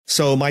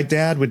So my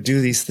dad would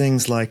do these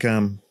things like,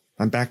 I'm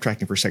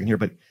backtracking for a second here,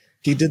 but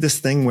he did this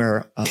thing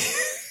where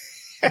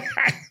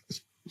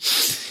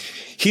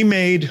he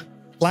made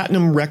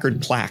platinum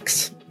record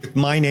plaques with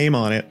my name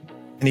on it.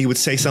 And he would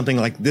say something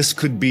like, this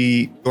could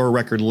be your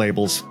record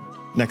label's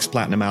next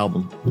platinum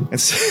album.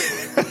 And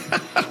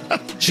so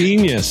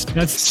genius.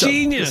 That's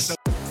genius.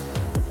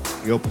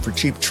 He opened for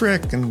Cheap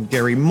Trick and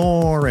Gary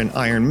Moore and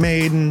Iron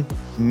Maiden.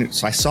 And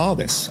so I saw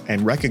this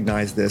and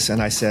recognized this.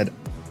 And I said,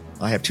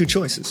 I have two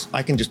choices.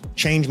 I can just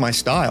change my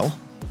style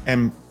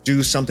and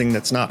do something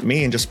that's not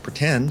me and just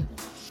pretend.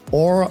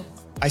 Or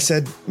I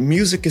said,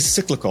 music is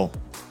cyclical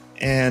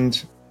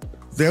and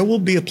there will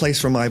be a place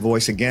for my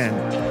voice again.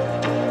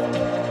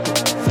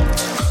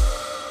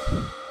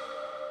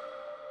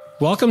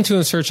 Welcome to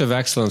In Search of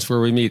Excellence,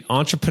 where we meet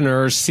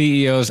entrepreneurs,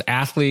 CEOs,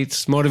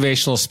 athletes,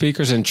 motivational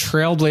speakers, and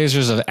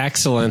trailblazers of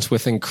excellence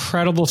with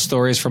incredible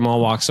stories from all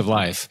walks of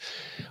life.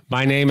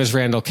 My name is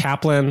Randall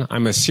Kaplan.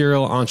 I'm a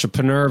serial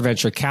entrepreneur,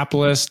 venture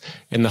capitalist,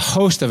 and the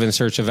host of In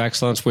Search of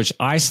Excellence, which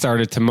I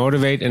started to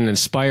motivate and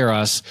inspire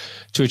us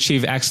to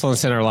achieve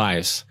excellence in our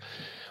lives.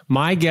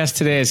 My guest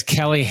today is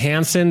Kelly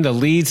Hansen, the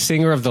lead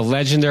singer of the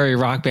legendary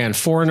rock band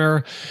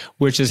Foreigner,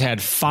 which has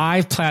had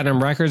 5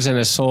 platinum records and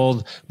has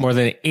sold more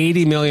than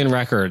 80 million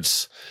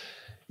records.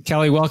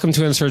 Kelly, welcome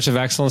to In Search of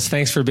Excellence.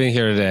 Thanks for being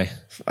here today.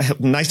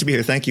 Nice to be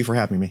here. Thank you for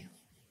having me.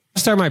 I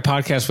start my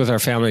podcast with our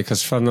family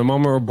because from the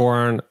moment we're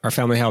born, our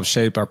family helps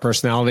shape our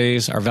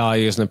personalities, our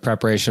values, and the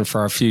preparation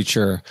for our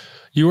future.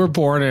 You were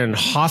born in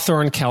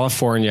Hawthorne,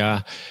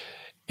 California,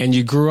 and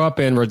you grew up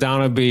in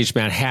Redondo Beach,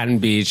 Manhattan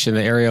Beach, in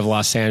the area of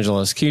Los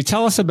Angeles. Can you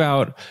tell us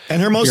about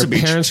your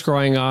parents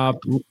growing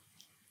up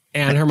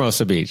and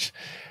Hermosa Beach?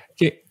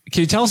 Can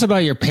you tell us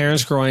about your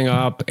parents growing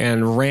up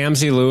and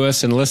Ramsey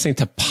Lewis and listening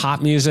to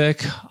pop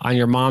music on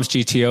your mom's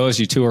GTO as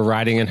you two were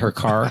riding in her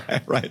car?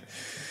 Right.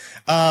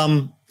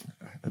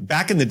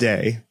 Back in the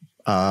day,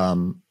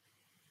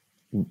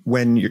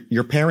 when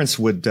your parents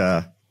would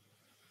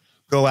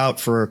go out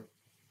for a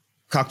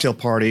cocktail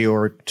party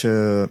or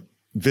to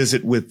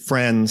visit with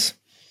friends,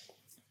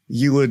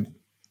 you would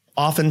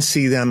often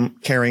see them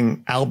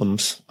carrying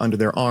albums under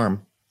their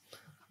arm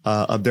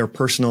of their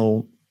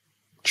personal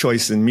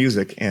choice in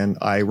music. And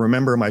I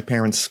remember my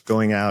parents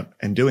going out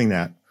and doing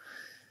that.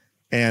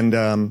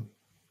 And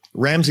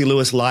Ramsey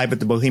Lewis Live at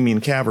the Bohemian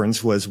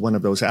Caverns was one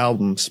of those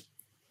albums.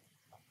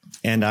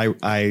 And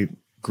I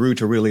grew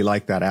to really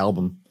like that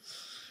album.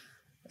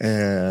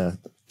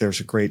 There's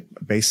a great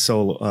bass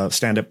solo,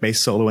 stand-up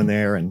bass solo in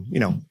there, and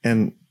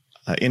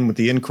in with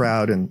the in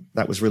crowd, and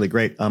that was really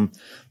great.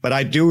 But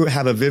I do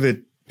have a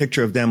vivid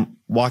picture of them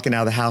walking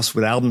out of the house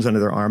with albums under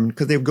their arm,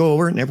 because they would go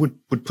over and everyone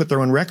would put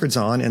their own records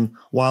on, and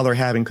while they're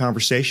having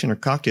conversation or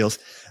cocktails,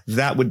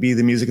 that would be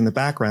the music in the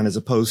background, as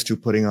opposed to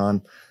putting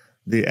on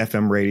the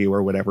FM radio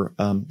or whatever.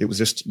 It was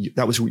just,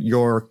 that was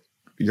your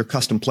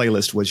custom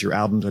playlist, was your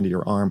albums under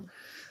your arm.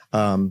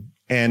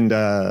 And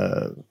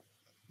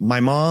my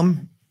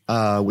mom,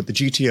 with the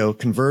GTO,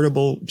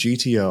 convertible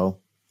GTO,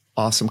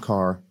 awesome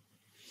car.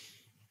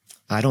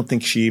 I don't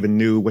think she even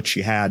knew what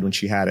she had when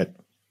she had it.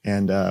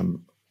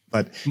 And,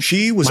 but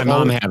she was, my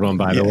mom had one,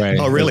 by the way.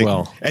 Oh, really?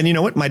 Well. And you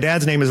know what? My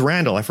dad's name is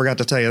Randall. I forgot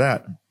to tell you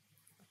that.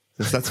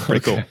 That's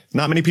pretty cool.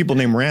 Not many people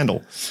named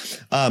Randall.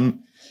 There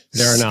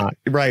are not.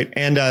 Right.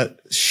 And,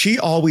 she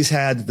always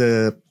had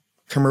the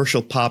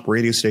commercial pop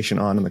radio station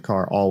on in the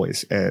car,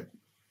 always.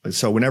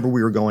 So whenever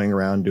we were going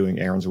around doing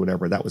errands or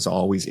whatever, that was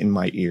always in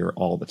my ear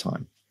all the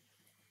time.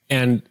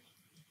 And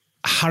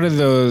how did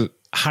the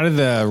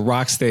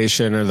rock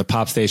station or the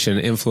pop station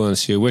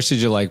influence you? Which did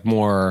you like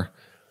more,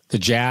 the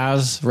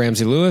jazz,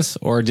 Ramsey Lewis,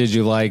 or did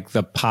you like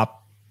the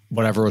pop,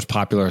 whatever was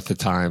popular at the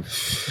time?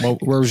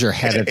 Where was your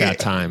head at that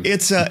time?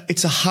 It's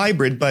a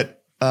hybrid,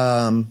 but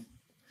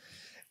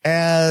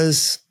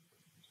as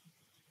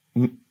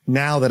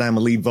now that I'm a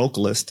lead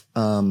vocalist,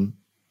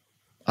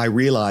 I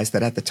realized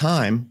that at the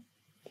time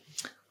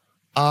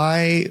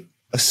I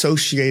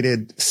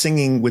associated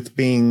singing with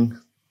being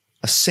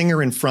a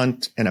singer in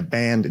front and a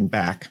band in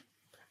back.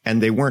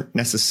 And they weren't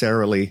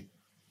necessarily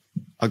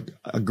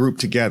a group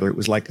together. It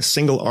was like a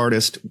single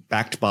artist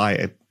backed by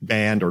a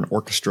band or an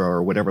orchestra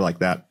or whatever like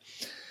that.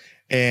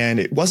 And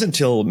it wasn't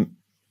until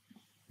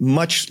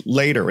much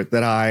later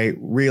that I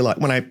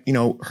realized, when I,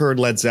 heard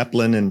Led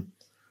Zeppelin and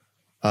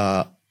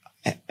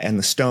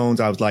the Stones,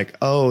 I was like,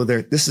 oh,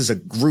 this is a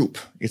group.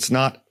 It's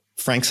not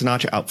Frank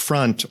Sinatra out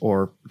front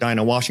or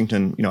Dinah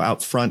Washington,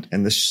 out front,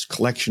 and this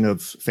collection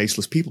of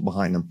faceless people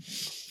behind them.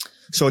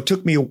 So it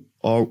took me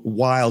a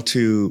while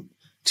to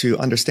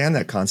understand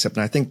that concept.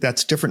 And I think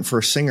that's different for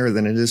a singer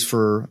than it is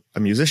for a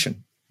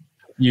musician.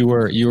 You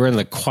were in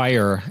the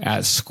choir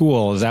at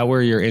school. Is that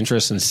where your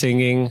interest in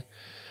singing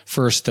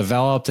first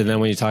developed? And then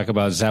when you talk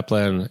about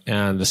Zeppelin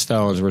and the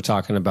Stones, we're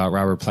talking about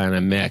Robert Plant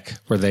and Mick.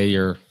 Were they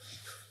your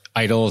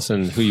idols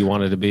and who you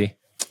wanted to be?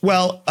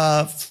 Well,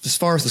 as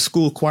far as the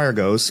school choir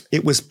goes,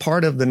 it was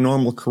part of the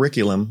normal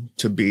curriculum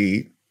to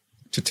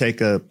take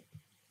a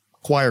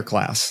choir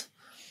class.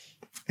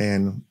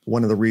 And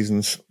one of the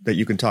reasons that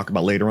you can talk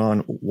about later on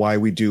why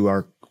we do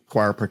our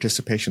choir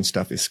participation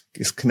stuff is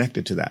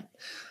connected to that.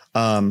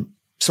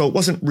 So it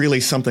wasn't really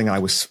something I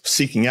was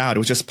seeking out. It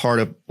was just part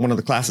of one of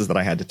the classes that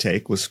I had to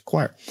take was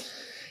choir.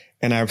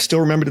 And I still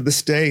remember to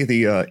this day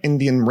the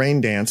Indian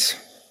rain dance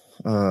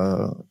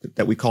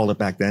that we called it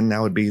back then.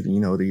 Now would be,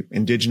 the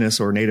indigenous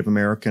or Native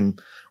American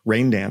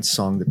rain dance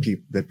song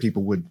that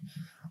people would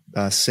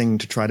sing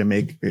to try to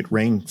make it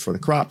rain for the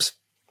crops.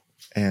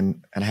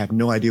 And I have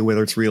no idea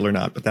whether it's real or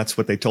not, but that's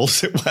what they told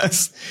us it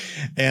was.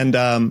 And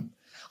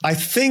I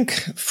think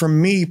for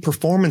me,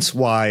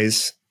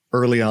 performance-wise,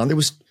 early on, there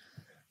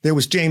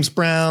was James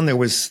Brown, there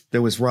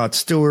was Rod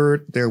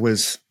Stewart, there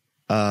was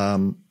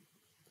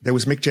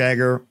Mick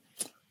Jagger,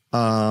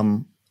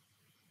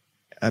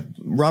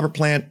 Robert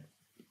Plant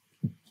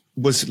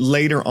was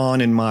later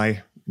on in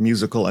my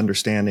musical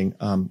understanding,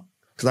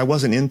 because I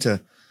wasn't into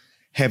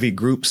heavy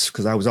groups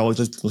because I was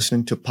always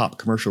listening to pop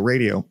commercial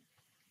radio.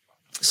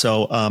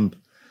 So,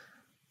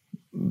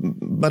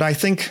 but I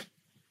think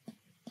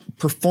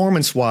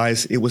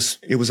performance-wise, it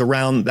was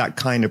around that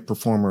kind of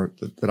performer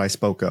that I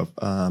spoke of,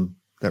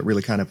 that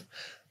really kind of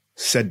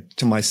said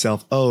to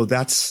myself, "Oh,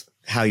 that's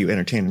how you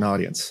entertain an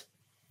audience."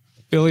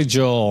 Billy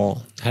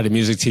Joel had a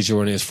music teacher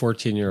when he was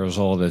 14 years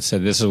old that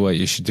said, "This is what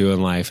you should do in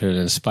life," and it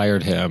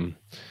inspired him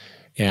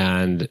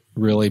and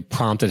really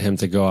prompted him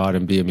to go out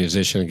and be a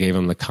musician and gave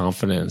him the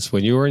confidence.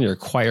 When you were in your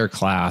choir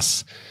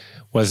class,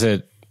 was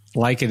it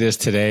like it is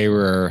today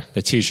where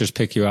the teachers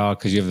pick you out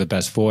because you have the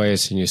best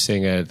voice and you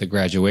sing at the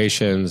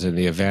graduations and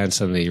the events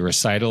and the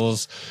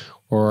recitals?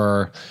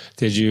 Or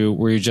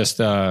were you just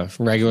a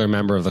regular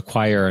member of the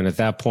choir and at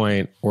that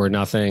point were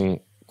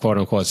nothing quote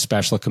unquote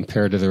special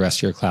compared to the rest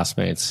of your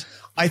classmates?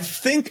 I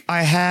think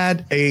I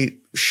had a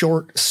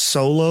short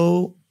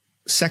solo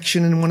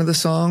section in one of the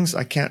songs.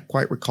 I can't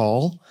quite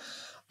recall.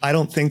 I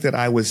don't think that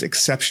I was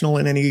exceptional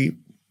in any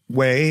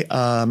way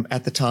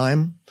at the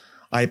time.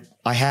 I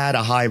had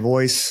a high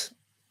voice,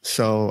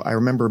 so I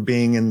remember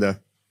being in the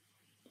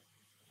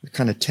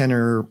kind of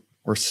tenor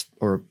or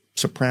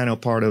soprano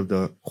part of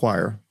the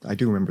choir. I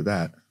do remember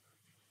that.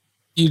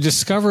 You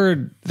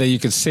discovered that you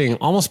could sing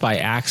almost by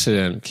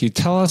accident. Can you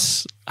tell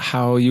us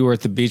how you were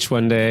at the beach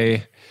one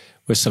day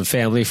with some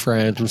family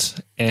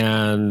friends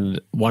and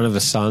one of the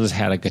sons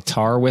had a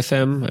guitar with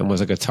him and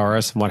was a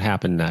guitarist, and what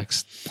happened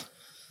next?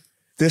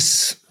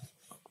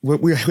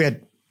 We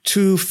had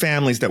two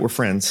families that were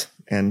friends,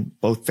 and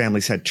both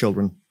families had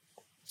children,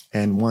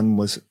 and one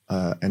was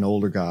an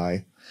older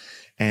guy,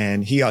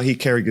 and he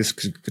carried his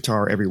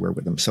guitar everywhere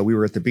with him. So we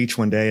were at the beach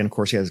one day, and of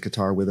course he had his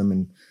guitar with him,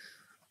 and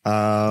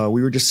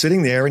we were just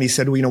sitting there, and he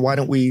said, "Well, why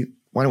don't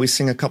we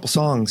sing a couple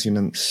songs?"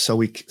 So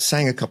we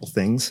sang a couple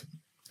things,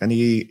 and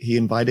he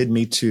invited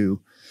me to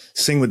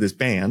sing with his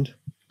band,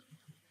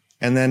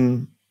 and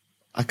then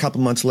a couple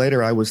months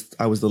later, I was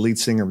the lead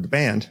singer of the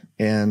band,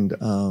 and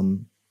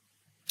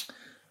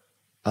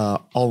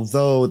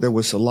although there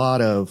was a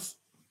lot of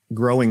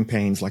growing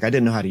pains, like I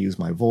didn't know how to use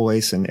my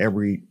voice, and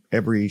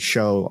every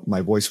show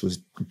my voice was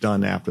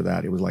done after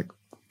that. It was like,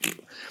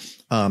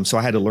 so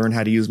I had to learn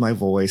how to use my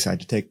voice. I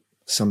had to take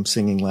some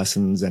singing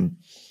lessons, and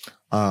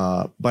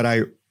but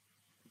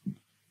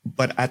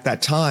at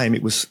that time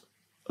it was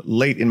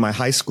late in my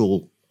high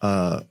school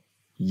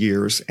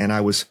years, and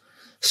I was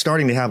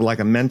starting to have like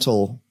a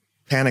mental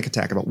panic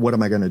attack about what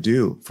am I going to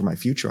do for my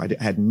future. I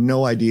had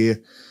no idea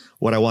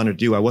what I wanted to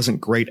do. I wasn't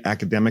great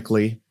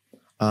academically.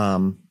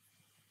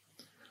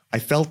 I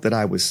felt that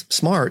I was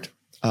smart.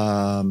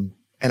 And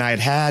I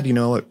had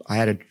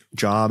a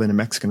job in a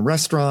Mexican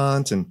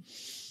restaurant and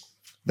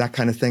that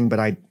kind of thing,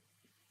 but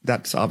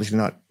that's obviously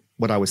not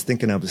what I was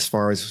thinking of as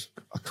far as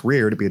a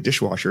career to be a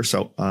dishwasher.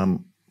 So,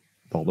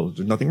 although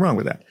there's nothing wrong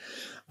with that.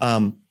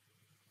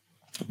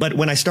 But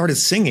when I started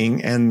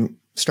singing and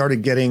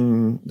started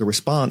getting the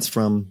response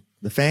from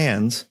the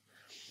fans,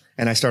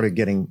 and I started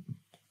getting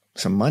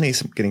some money,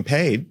 getting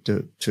paid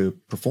to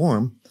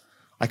perform,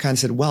 I kind of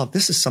said, well,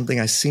 this is something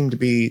I seem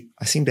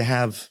to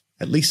have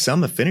at least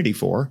some affinity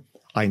for.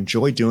 I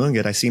enjoy doing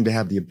it. I seem to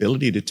have the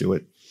ability to do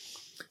it.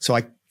 So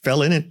I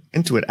fell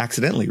into it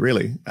accidentally,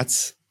 really.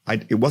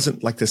 It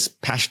wasn't like this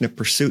passionate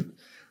pursuit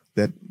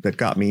that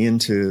got me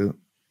into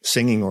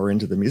singing or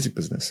into the music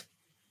business.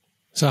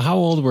 So how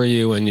old were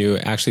you when you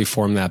actually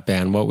formed that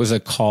band? What was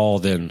it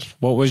called? And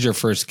what was your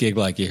first gig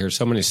like? You hear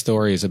so many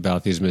stories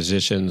about these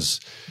musicians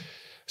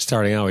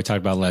starting out. We talked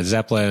about Led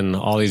Zeppelin.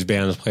 All these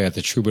bands play at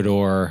the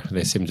Troubadour.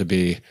 They seem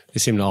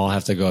to all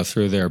have to go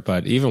through there.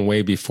 But even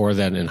way before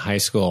then in high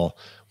school,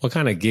 what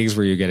kind of gigs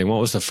were you getting?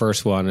 What was the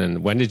first one?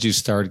 And when did you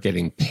start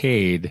getting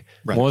paid?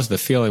 Right. What was the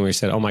feeling where you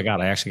said, oh my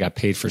God, I actually got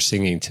paid for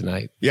singing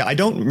tonight? Yeah, I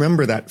don't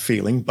remember that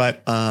feeling,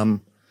 but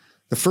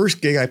the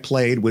first gig I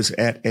played was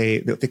at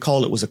they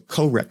called it was a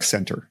co-rec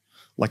center,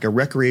 like a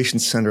recreation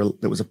center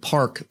that was a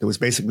park. That was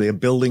basically a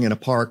building in a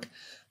park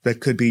that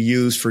could be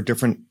used for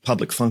different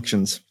public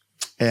functions.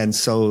 And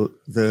so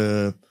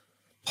the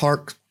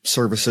park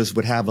services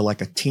would have a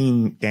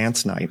teen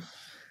dance night,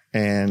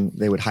 and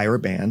they would hire a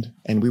band,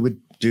 and we would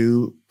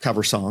do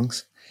cover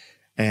songs.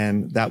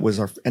 And that was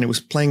and it was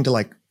playing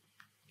to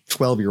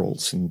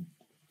 12-year-olds and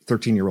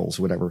 13-year-olds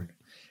or whatever.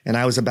 and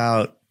I was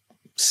about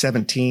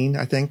 17,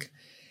 I think.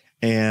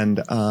 And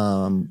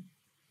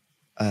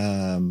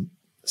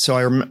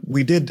so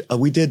we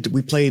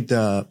played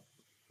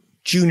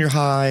junior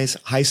highs,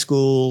 high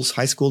schools,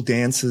 high school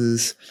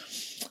dances.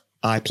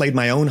 I played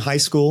my own high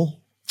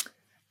school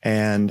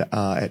and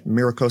at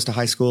Miracosta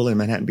High School in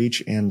Manhattan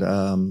Beach. And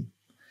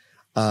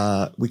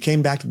we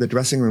came back to the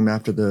dressing room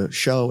after the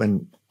show,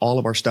 and all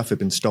of our stuff had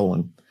been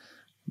stolen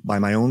by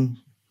my own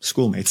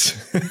schoolmates.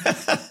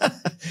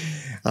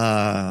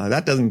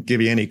 That doesn't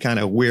give you any kind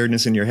of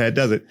weirdness in your head,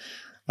 does it?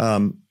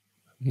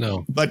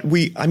 No. But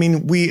we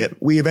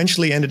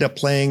eventually ended up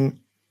playing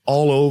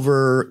all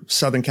over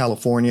Southern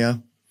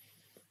California.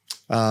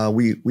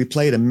 We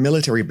played a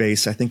military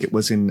base. I think it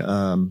was in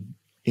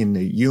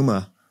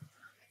Yuma,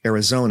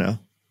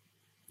 Arizona.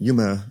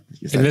 Yuma.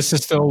 And this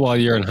is still while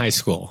you're in high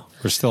school.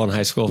 We're still in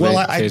high school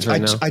phase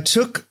right now. I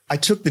took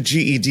the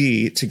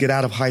GED to get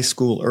out of high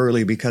school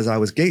early because I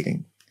was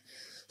gigging.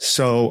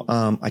 So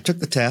I took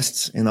the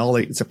tests, and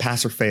it's a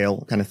pass or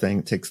fail kind of thing.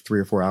 It takes 3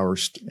 or 4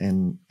 hours,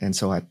 and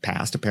so I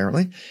passed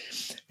apparently.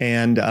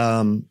 And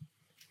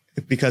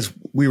because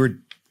we were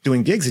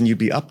doing gigs, and you'd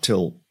be up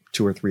till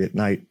 2 or 3 at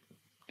night,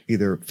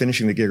 either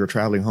finishing the gig or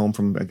traveling home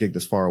from a gig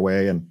that's far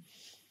away.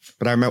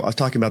 But I remember I was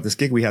talking about this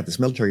gig we had, this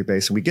military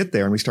base, and we get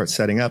there and we start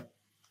setting up,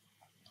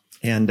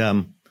 and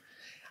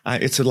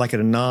it's like at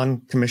a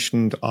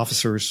non-commissioned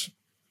officers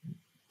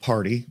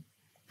party.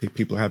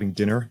 People are having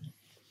dinner.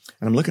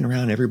 And I'm looking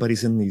around,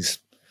 everybody's in these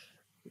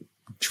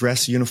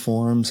dress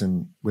uniforms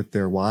and with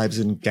their wives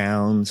in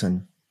gowns.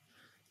 And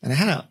I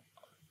had a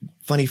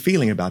funny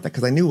feeling about that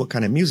because I knew what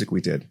kind of music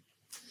we did.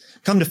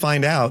 Come to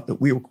find out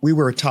that we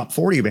were a top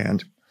 40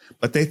 band,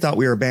 but they thought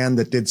we were a band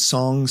that did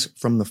songs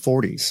from the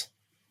 40s.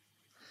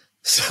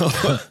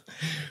 So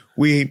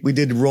we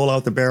did Roll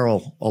Out the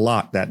Barrel a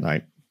lot that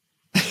night.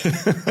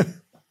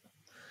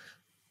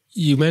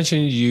 You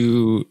mentioned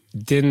you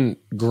didn't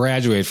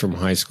graduate from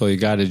high school. You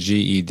got a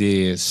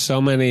GED.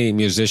 So many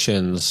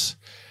musicians,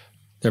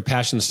 their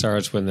passion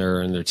starts when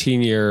they're in their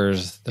teen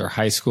years, their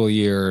high school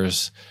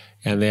years,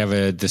 and they have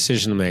a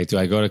decision to make. Do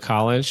I go to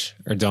college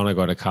or don't I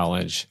go to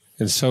college?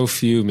 And so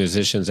few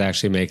musicians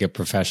actually make it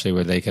professionally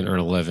where they can earn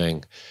a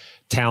living.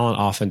 Talent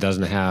often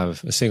doesn't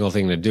have a single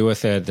thing to do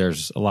with it.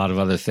 There's a lot of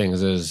other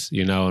things, as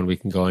you know, and we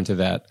can go into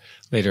that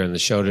later in the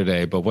show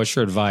today. But what's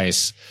your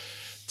advice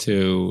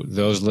to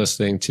those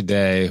listening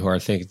today who are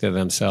thinking to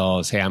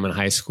themselves, hey, I'm in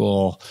high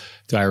school.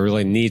 Do I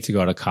really need to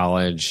go to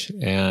college?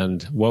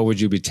 And what would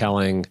you be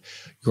telling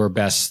your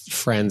best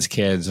friends'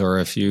 kids, or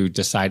if you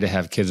decide to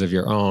have kids of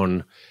your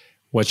own,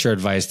 what's your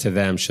advice to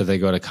them? Should they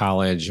go to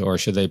college, or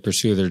should they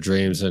pursue their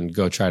dreams and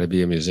go try to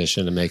be a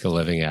musician and make a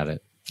living at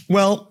it?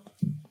 Well,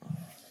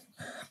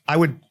 I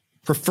would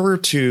prefer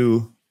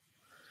to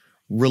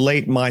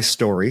relate my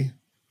story,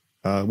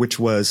 which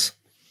was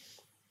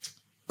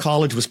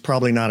college was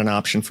probably not an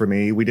option for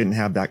me. We didn't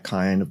have that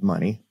kind of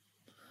money.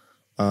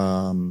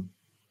 And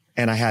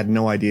I had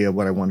no idea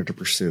what I wanted to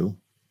pursue.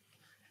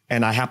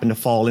 And I happened to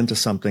fall into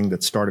something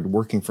that started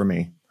working for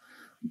me.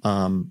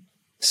 But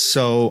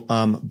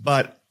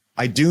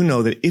I do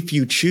know that if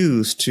you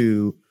choose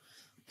to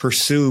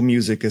pursue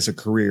music as a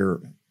career,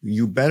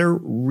 you better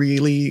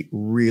really,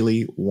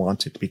 really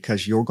want it,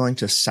 because you're going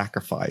to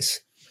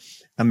sacrifice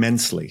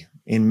immensely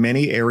in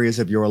many areas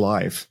of your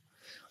life.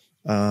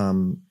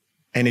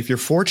 And if you're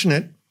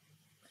fortunate,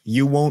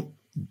 you won't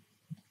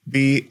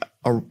be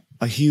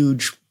a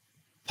huge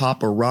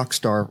pop or rock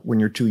star when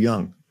you're too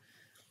young.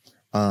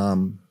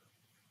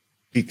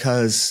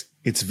 Because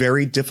it's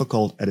very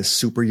difficult at a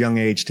super young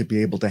age to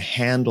be able to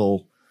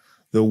handle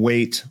the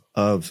weight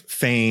of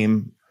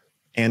fame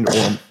and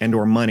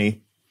or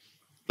money.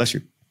 Bless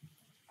you.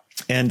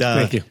 And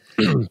thank you.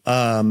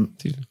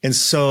 And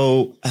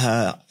so,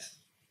 I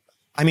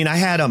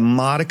had a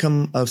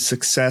modicum of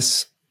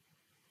success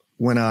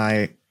when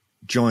I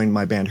joined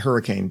my band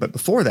Hurricane, but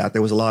before that,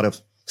 there was a lot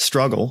of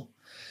struggle,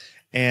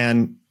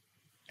 and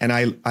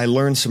I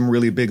learned some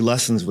really big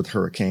lessons with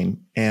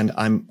Hurricane. And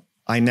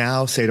I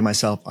now say to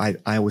myself, I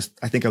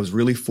think I was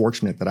really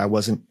fortunate that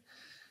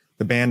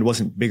the band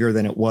wasn't bigger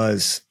than it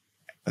was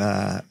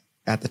at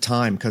the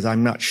time, because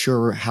I'm not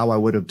sure how I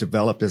would have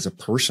developed as a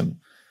person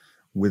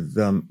with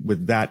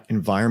that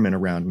environment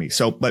around me.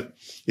 So, but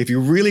if you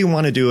really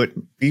want to do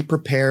it, be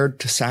prepared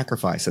to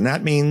sacrifice. And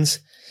that means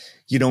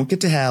you don't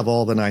get to have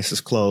all the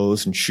nicest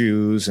clothes and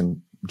shoes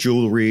and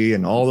jewelry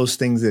and all those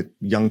things that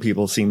young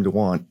people seem to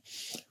want.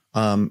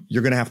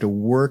 You're going to have to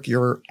work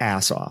your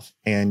ass off,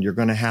 and you're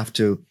going to have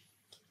to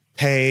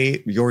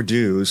pay your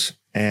dues.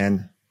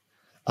 And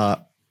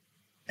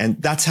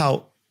that's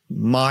how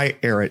my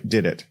era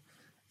did it.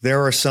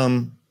 There are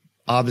some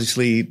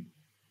obviously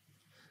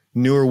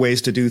newer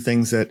ways to do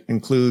things that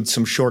include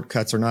some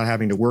shortcuts or not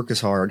having to work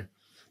as hard.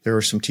 There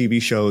are some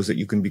TV shows that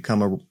you can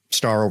become a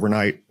star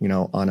overnight,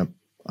 on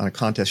a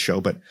contest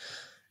show, but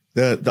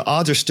the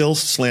odds are still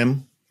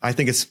slim. I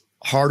think it's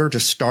harder to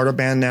start a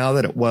band now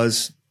than it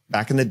was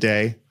back in the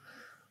day.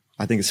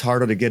 I think it's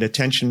harder to get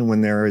attention when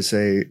there is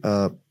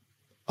a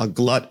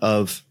glut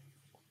of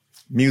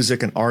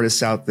music and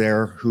artists out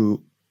there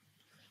who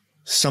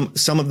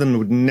some of them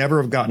would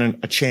never have gotten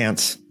a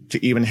chance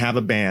to even have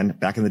a band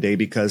back in the day,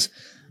 because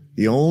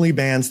the only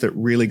bands that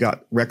really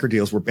got record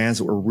deals were bands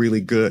that were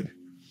really good.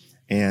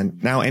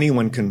 And now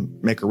anyone can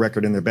make a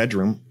record in their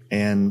bedroom,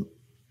 and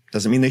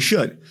doesn't mean they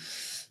should.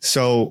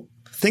 So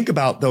think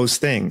about those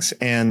things.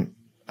 And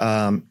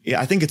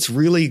I think it's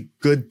really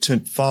good to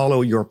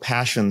follow your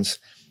passions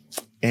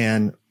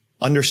and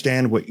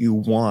understand what you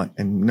want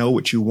and know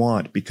what you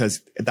want,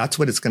 because that's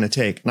what it's going to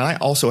take. And I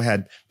also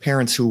had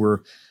parents who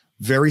were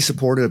very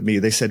supportive of me.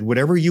 They said,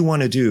 whatever you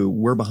want to do,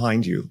 we're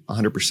behind you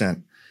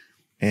 100%.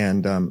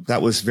 And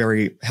that was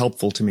very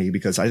helpful to me,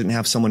 because I didn't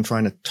have someone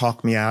trying to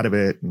talk me out of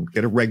it and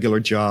get a regular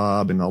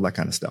job and all that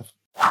kind of stuff.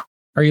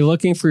 Are you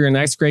looking for your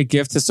next great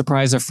gift to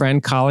surprise a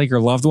friend, colleague,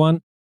 or loved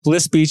one?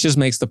 Bliss Beaches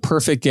makes the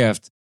perfect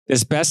gift.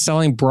 This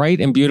best-selling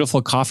Bright and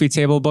Beautiful coffee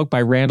table book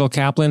by Randall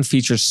Kaplan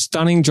features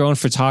stunning drone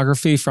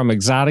photography from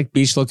exotic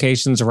beach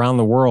locations around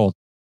the world.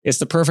 It's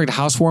the perfect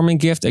housewarming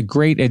gift, a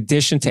great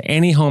addition to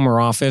any home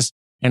or office,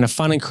 and a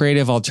fun and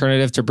creative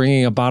alternative to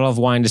bringing a bottle of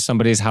wine to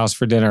somebody's house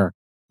for dinner.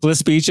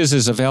 Bliss Beaches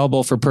is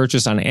available for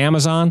purchase on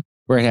Amazon,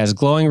 where it has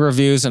glowing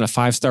reviews and a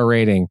 5-star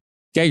rating.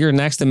 Get your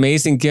next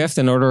amazing gift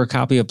and order a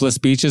copy of Bliss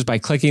Beaches by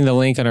clicking the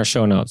link in our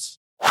show notes.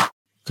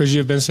 Could you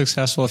have been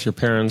successful if your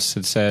parents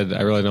had said,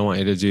 I really don't want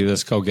you to do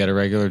this, go get a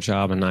regular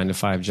job, a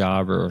 9-to-5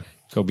 job, or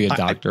go be a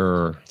doctor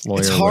or lawyer?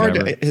 It's hard.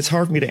 It's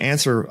hard for me to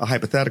answer a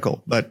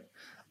hypothetical, but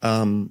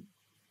I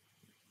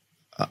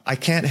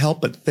can't help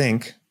but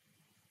think,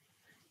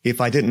 if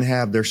I didn't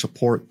have their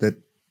support,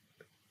 that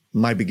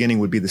my beginning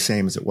would be the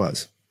same as it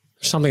was.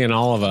 There's something in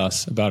all of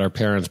us about our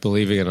parents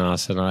believing in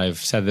us. And I've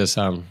said this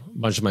on a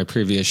bunch of my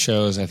previous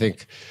shows. I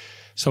think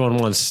someone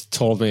once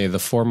told me the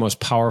 4 most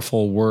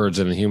powerful words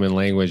in the human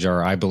language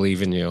are, I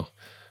believe in you.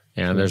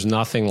 And there's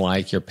nothing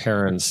like your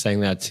parents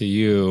saying that to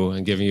you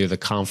and giving you the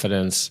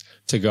confidence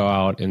to go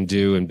out and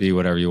do and be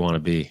whatever you want to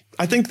be.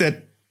 I think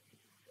that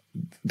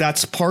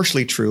that's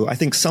partially true. I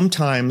think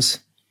sometimes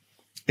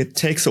it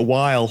takes a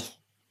while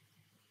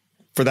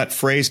for that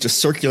phrase to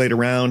circulate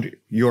around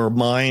your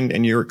mind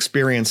and your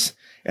experience.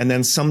 And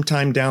then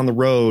sometime down the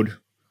road,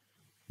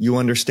 you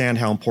understand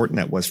how important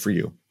that was for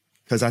you.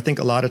 Because I think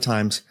a lot of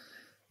times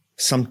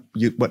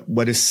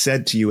what is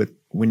said to you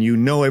when you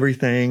know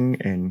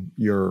everything and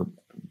you're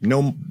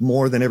know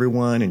more than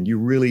everyone and you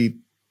really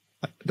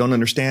don't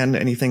understand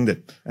anything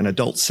that an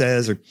adult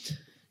says, or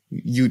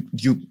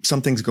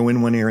some things go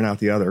in one ear and out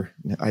the other.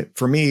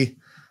 For me,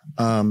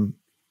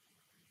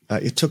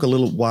 it took a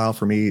little while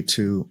for me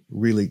to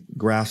really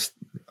grasp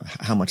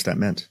how much that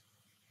meant.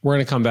 We're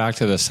going to come back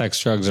to the sex,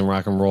 drugs, and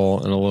rock and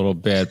roll in a little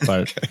bit,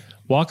 but okay.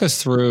 Walk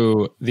us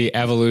through the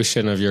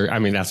evolution of your, I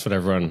mean, that's what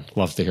everyone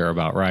loves to hear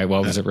about, right?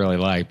 What was it really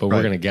like? But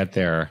we're going to get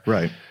there.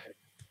 Right.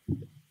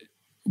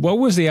 What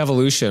was the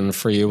evolution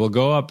for you? We'll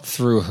go up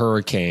through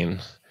Hurricane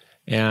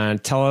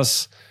and tell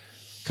us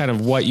kind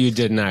of what you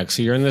did next.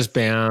 So you're in this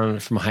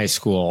band from high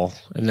school,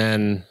 and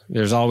then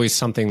there's always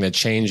something that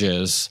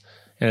changes,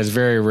 and it's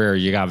very rare.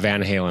 You got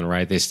Van Halen,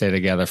 right? They stay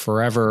together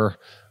forever.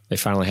 They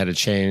finally had to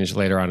change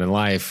later on in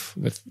life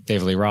with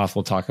David Lee Roth.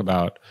 We'll talk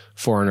about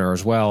Foreigner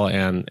as well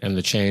and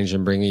the change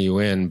and bringing you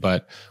in.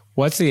 But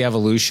what's the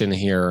evolution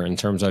here in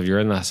terms of you're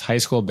in this high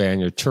school band,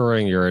 you're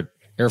touring, you're at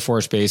Air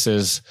Force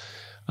bases,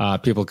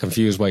 people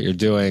confuse what you're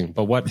doing.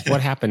 But what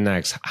happened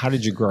next? How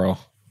did you grow?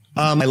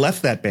 I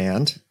left that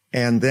band.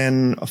 And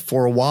then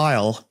for a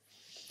while,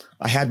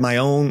 I had my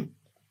own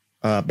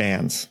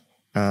bands.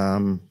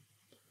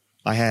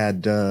 I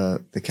had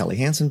the Kelly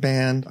Hansen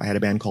band. I had a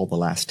band called The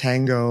Last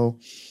Tango,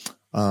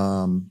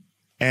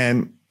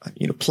 and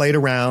played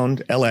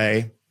around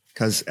LA,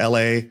 because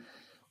LA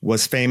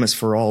was famous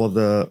for all of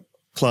the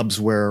clubs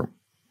where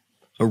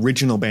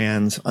original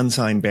bands,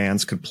 unsigned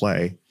bands could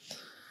play.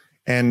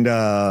 And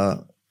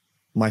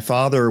my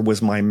father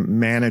was my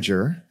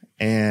manager,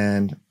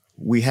 and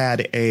we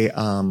had a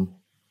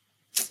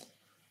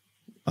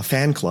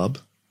fan club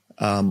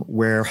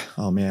where,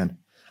 oh man,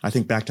 I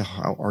think back to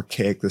how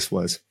archaic this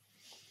was.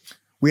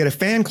 We had a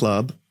fan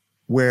club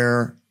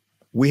where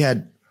we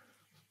had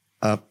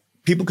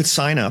people could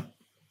sign up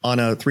on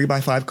a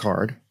 3x5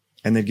 card,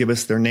 and they'd give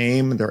us their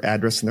name, their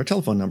address, and their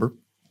telephone number.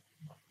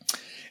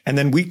 And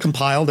then we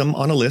compiled them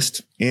on a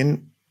list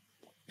in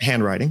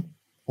handwriting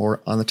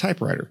or on the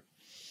typewriter.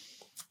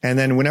 And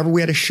then whenever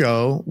we had a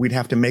show, we'd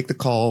have to make the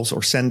calls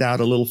or send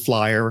out a little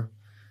flyer.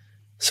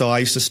 So I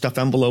used to stuff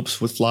envelopes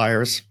with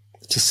flyers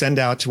to send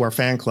out to our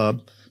fan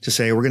club to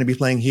say, we're going to be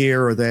playing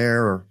here or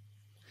there,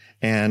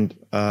 and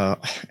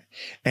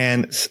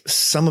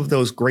some of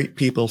those great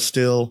people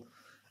still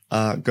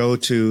go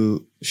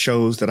to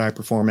shows that I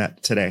perform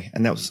at today.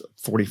 And that was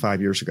 45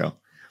 years ago.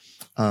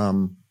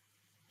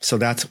 So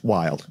that's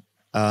wild.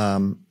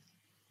 And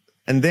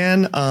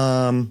then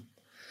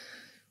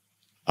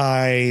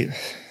I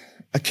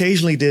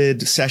occasionally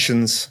did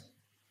sessions,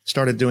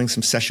 started doing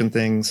some session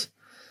things.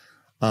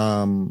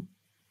 And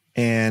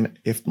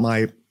if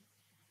my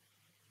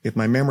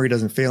memory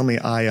doesn't fail me,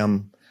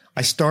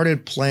 I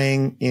started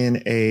playing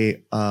in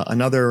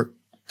another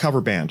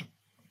cover band,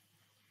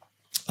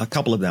 a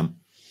couple of them.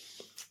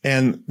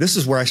 And this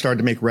is where I started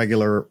to make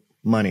regular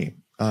money.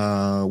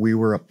 We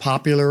were a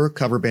popular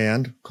cover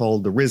band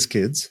called the Riz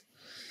Kids.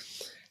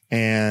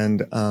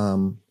 And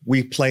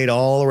we played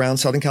all around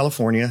Southern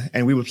California,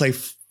 and we would play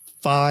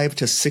 5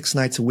 to 6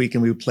 nights a week,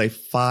 and we would play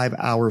 5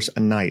 hours a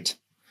night.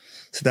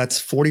 So that's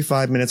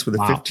 45 minutes with a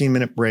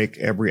 15-minute break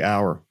every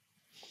hour.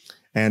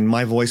 And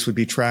my voice would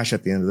be trash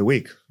at the end of the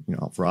week,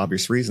 for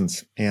obvious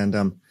reasons.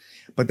 And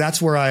but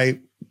that's where I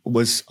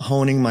was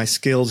honing my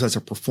skills as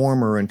a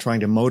performer and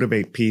trying to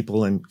motivate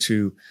people and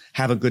to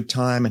have a good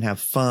time and have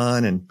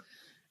fun.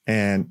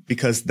 And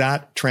because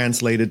that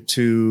translated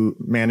to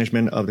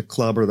management of the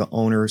club or the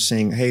owner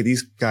saying, hey,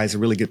 these guys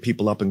really get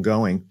people up and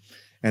going.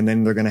 And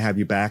then they're going to have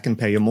you back and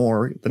pay you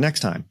more the next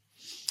time.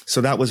 So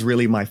that was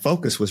really my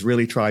focus, was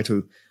really try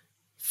to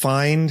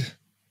find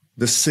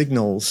the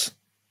signals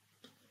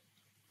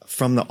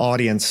from the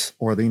audience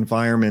or the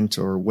environment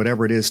or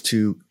whatever it is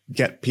to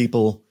get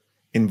people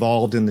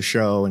involved in the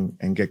show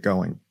and get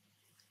going.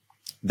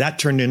 That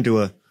turned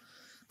into a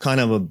kind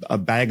of a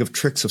bag of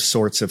tricks of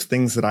sorts of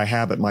things that I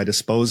have at my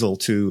disposal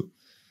to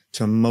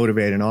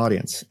motivate an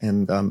audience.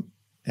 And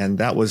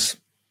that was,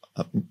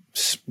 I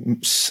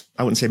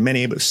wouldn't say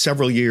many, but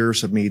several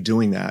years of me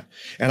doing that.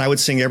 And I would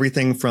sing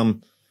everything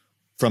from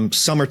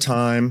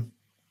Summertime,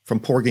 from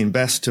Porgy and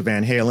Bess to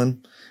Van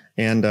Halen.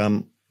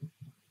 And,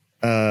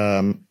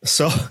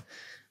 so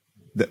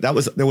there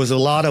was a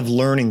lot of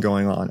learning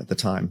going on at the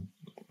time.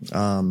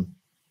 And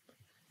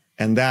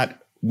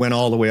that went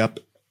all the way up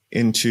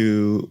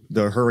into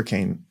the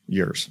hurricane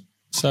years.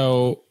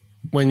 So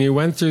when you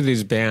went through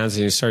these bands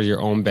and you started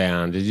your own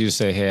band, did you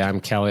say, hey,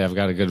 I'm Kelly, I've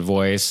got a good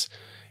voice,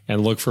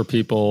 and look for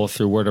people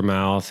through word of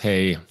mouth?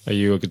 Hey, are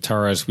you a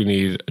guitarist? We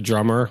need a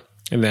drummer.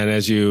 And then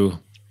as you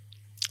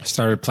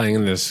started playing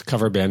in this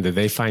cover band, did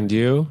they find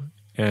you?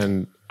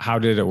 And how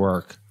did it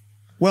work?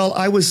 Well,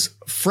 I was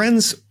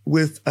friends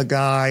with a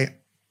guy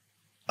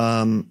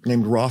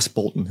named Ross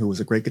Bolton, who was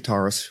a great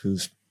guitarist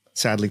who's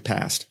sadly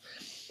passed.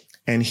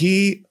 And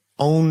he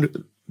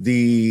owned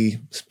the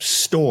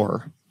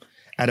store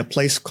at a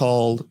place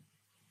called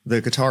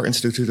the Guitar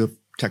Institute of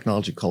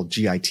Technology, called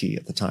GIT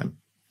at the time.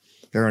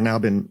 There are now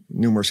been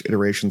numerous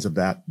iterations of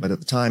that, but at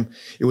the time,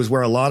 it was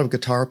where a lot of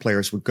guitar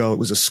players would go. It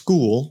was a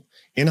school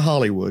in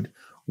Hollywood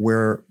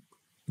where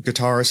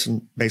guitarists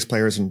and bass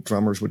players and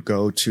drummers would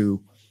go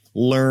to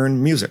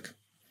learn music.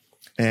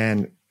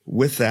 And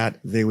with that,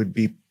 they would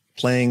be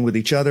playing with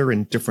each other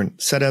in different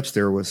setups.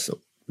 There was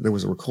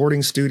a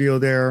recording studio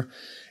there,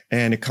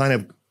 and it kind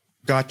of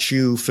got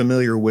you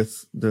familiar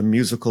with the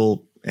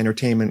musical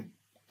entertainment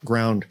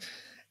ground.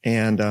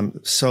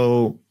 And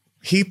so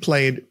he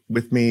played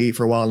with me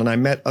for a while, and I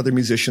met other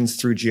musicians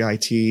through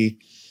GIT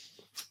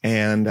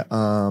and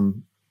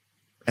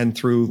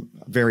through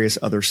various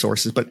other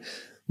sources, but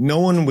no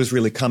one was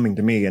really coming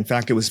to me. In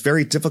fact, it was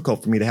very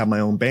difficult for me to have my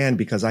own band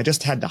because I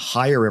just had to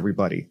hire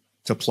everybody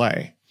to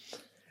play.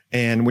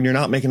 And when you're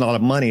not making a lot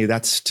of money,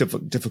 that's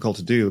difficult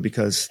to do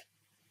because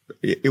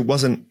it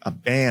wasn't a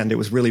band. It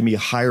was really me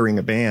hiring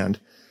a band.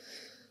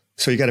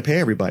 So you got to pay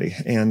everybody.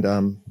 And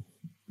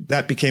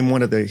that became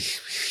one of the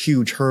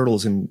huge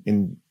hurdles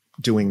in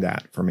doing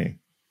that for me.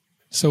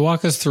 So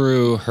walk us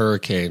through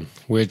Hurricane,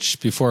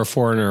 which before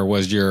Foreigner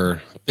was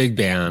your big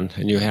band,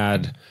 and you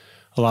had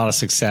a lot of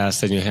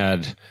success, and you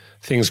had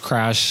things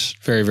crash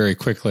very, very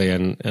quickly.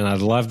 And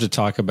I'd love to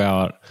talk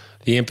about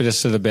the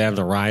impetus of the band,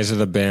 the rise of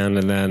the band,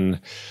 and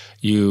then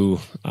you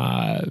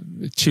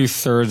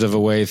 2/3 of a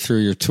way through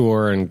your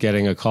tour and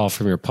getting a call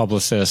from your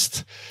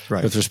publicist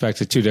with respect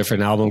to 2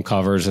 different album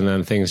covers, and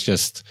then things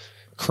just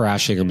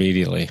crashing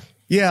immediately.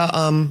 Yeah.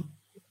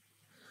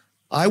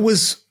 I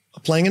was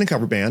playing in a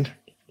cover band,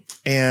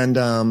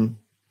 and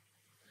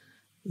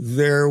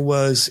there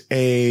was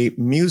a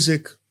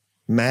music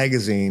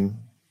magazine.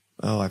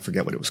 Oh, I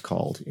forget what it was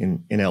called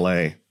in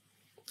LA.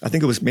 I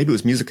think maybe it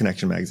was Music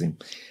Connection magazine,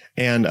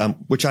 and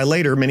which I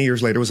later, many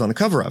years later, was on the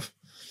cover of.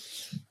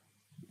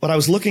 But I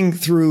was looking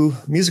through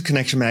Music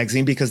Connection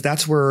magazine because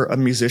that's where a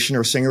musician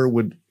or singer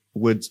would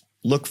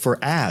look for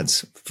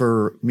ads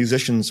for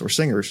musicians or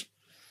singers,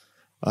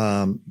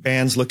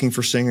 bands looking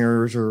for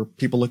singers or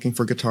people looking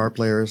for guitar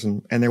players.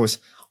 And there was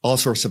all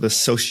sorts of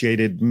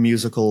associated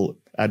musical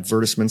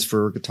advertisements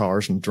for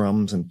guitars and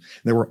drums. And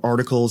there were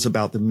articles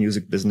about the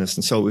music business.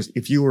 And so it was,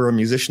 if you were a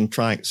musician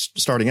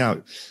starting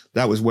out,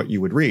 that was what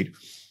you would read.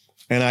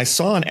 And I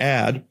saw an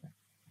ad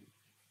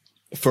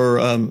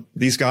for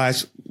these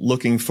guys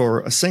looking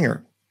for a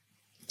singer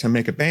to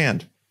make a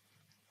band.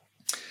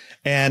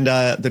 And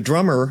the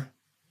drummer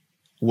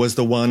was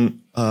the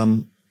one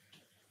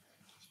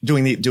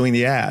doing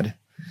the ad.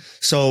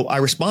 So I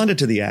responded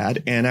to the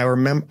ad, and I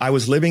remember I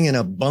was living in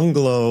a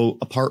bungalow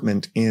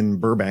apartment in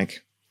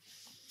Burbank,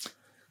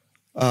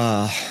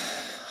 a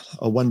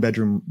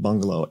 1-bedroom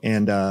bungalow.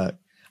 And I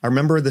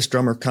remember this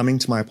drummer coming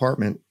to my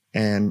apartment,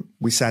 and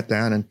we sat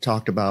down and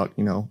talked about,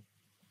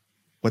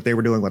 what they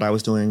were doing, what I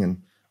was doing,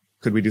 and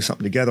could we do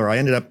something together? He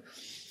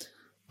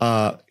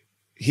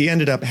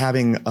ended up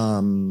having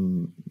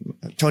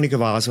Tony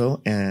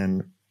Cavazzo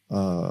and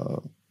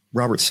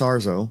Robert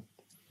Sarzo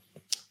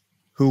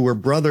who were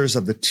brothers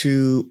of the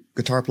two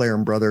guitar player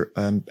and brother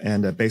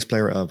and a bass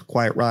player of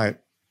Quiet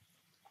Riot.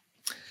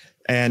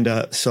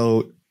 And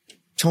so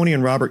Tony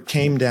and Robert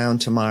came down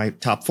to my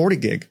top 40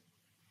 gig,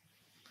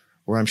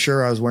 where I'm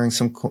sure I was wearing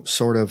some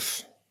sort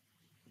of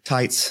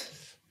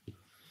tights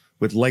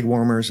with leg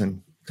warmers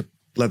and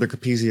leather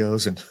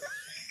capezios and,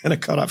 and a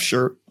cutoff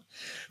shirt.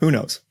 Who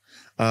knows?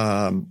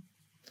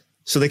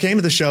 So they came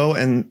to the show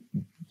and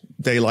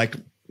they liked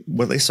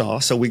what they saw.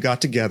 So we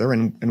got together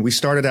and we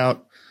started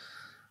out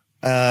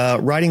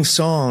writing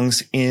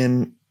songs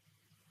in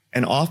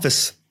an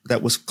office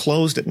that was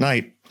closed at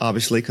night,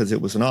 obviously, because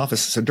it was an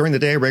office. So during the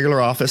day, regular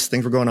office,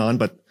 things were going on,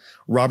 but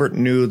Robert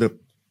knew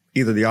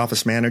either the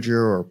office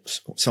manager or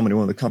someone who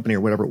owned the company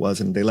or whatever it was,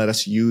 and they let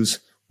us use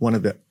one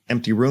of the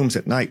empty rooms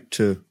at night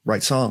to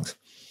write songs.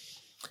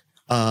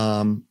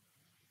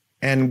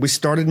 And we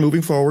started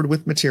moving forward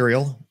with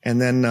material, and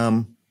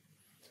then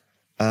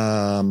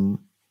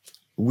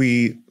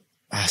we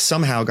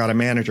somehow got a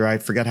manager. I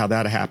forget how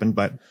that happened,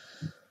 but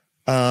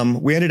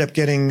we ended up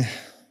getting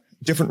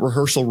different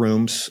rehearsal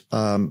rooms,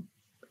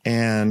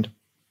 and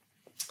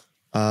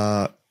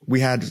we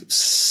had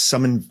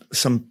some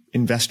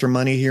investor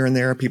money here and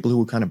there, people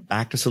who kind of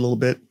backed us a little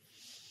bit.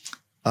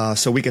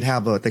 So we could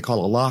have what they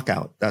call a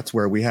lockout. That's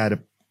where we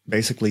had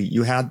basically,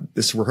 you had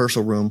this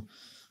rehearsal room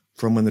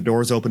from when the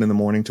doors open in the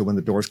morning to when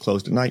the doors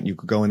closed at night. And you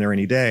could go in there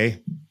any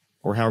day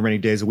or however many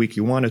days a week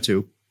you wanted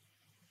to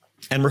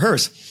and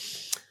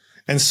rehearse.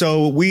 And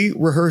so we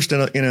rehearsed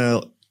in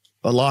a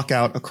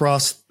lockout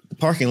across the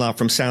parking lot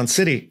from Sound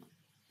City,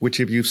 which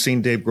if you've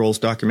seen Dave Grohl's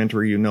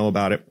documentary, you know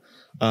about it.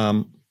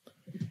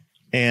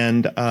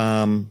 And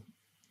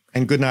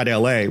Goodnight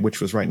LA,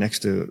 which was right next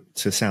to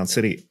Sound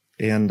City.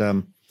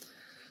 And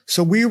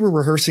so we were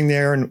rehearsing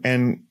there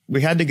and we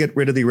had to get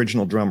rid of the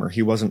original drummer.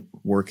 He wasn't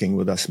working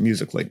with us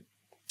musically.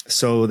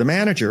 So the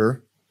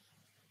manager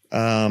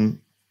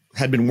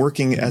had been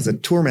working as a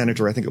tour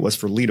manager, I think it was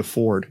for Lita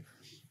Ford.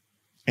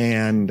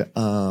 And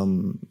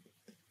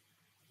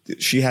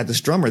she had this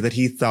drummer that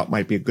he thought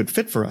might be a good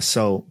fit for us.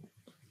 So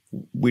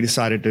we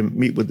decided to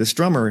meet with this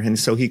drummer. And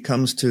so he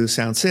comes to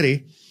Sound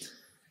City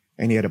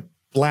and he had a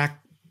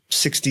black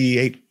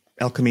 68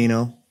 El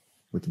Camino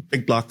with a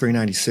big block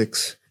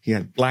 396. He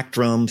had black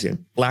drums, he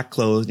had black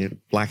clothes, and he had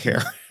black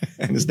hair.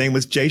 And his name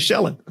was Jay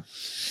Shellen.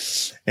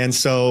 And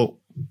so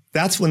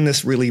that's when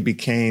this really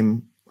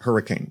became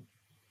Hurricane,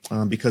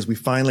 because we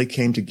finally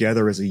came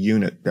together as a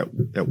unit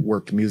that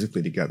worked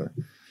musically together.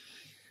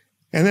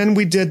 And then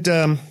we did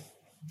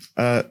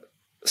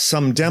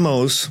some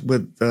demos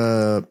with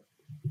a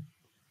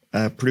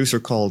producer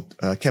called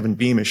Kevin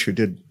Beamish, who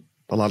did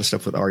a lot of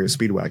stuff with REO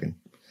Speedwagon.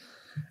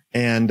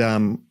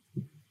 And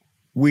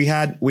we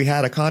had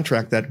a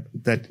contract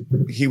that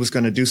he was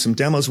going to do some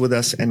demos with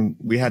us, and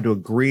we had to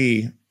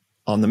agree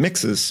on the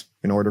mixes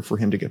in order for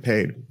him to get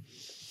paid.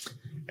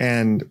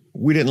 And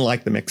we didn't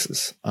like the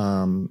mixes.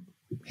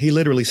 He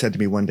literally said to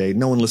me one day,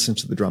 "No one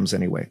listens to the drums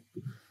anyway,"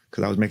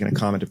 because I was making a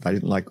comment if I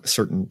didn't like a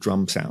certain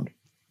drum sound.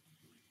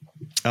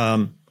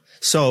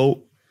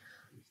 So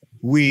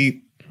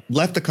we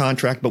left the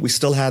contract, but we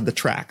still had the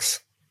tracks.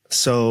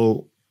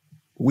 So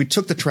we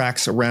took the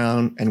tracks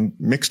around and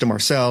mixed them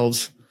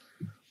ourselves.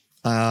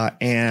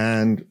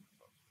 And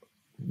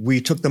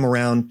we took them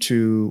around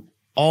to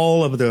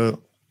all of the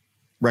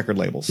record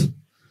labels.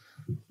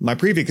 My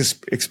previous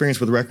experience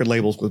with record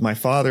labels was my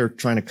father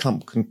trying to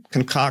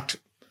concoct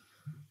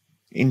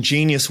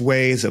ingenious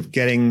ways of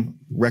getting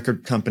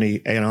record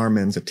company A&R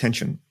men's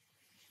attention.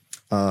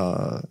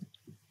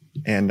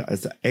 And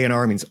as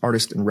A&R means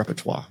artist and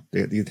repertoire.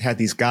 They had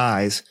these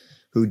guys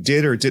who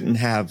did or didn't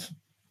have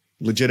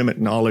legitimate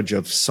knowledge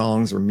of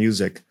songs or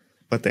music,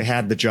 but they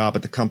had the job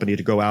at the company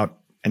to go out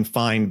and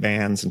find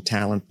bands and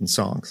talent and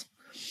songs.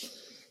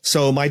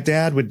 So my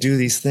dad would do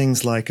these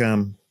things like,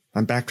 I'm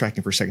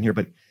backtracking for a second here,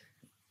 but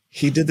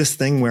he did this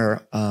thing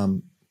where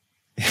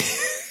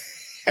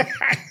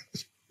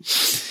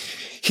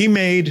he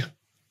made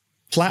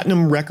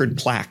platinum record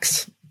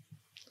plaques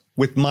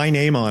with my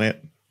name on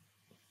it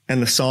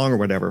and the song or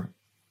whatever.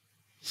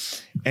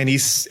 And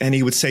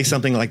he would say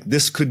something like,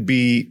 "This could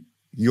be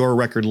your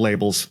record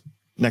label's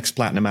next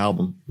platinum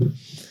album."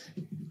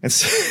 And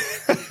so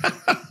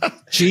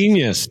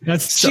genius.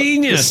 That's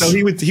genius. So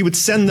he would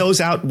send those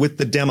out with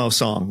the demo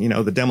song,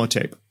 the demo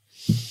tape.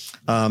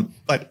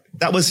 But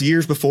that was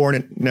years before,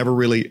 and it never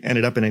really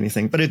ended up in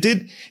anything. But it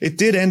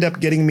did end up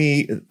getting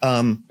me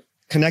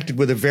connected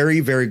with a very,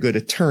 very good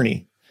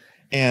attorney.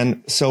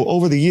 And so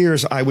over the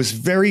years, I was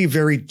very,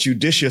 very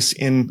judicious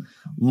in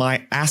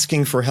my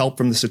asking for help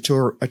from this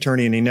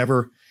attorney, and he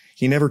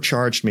never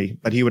charged me,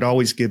 but he would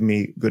always give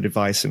me good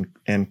advice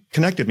and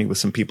connected me with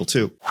some people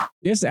too.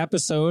 This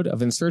episode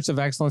of In Search of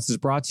Excellence is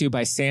brought to you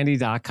by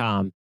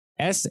Sandy.com,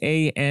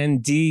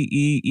 SANDEE.com.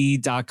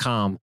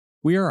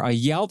 We are a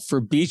Yelp for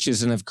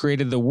beaches and have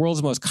created the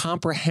world's most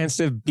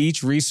comprehensive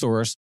beach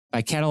resource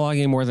by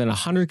cataloging more than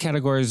 100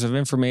 categories of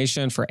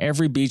information for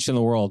every beach in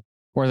the world,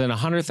 more than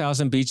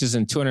 100,000 beaches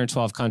in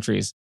 212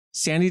 countries.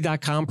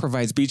 Sandy.com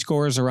provides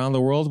beachgoers around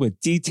the world with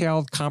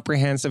detailed,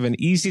 comprehensive, and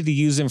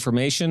easy-to-use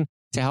information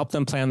to help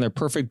them plan their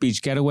perfect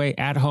beach getaway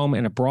at home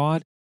and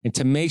abroad, and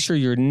to make sure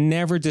you're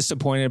never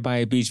disappointed by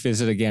a beach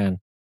visit again.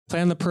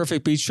 Plan the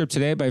perfect beach trip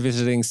today by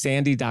visiting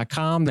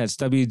sandee.com. That's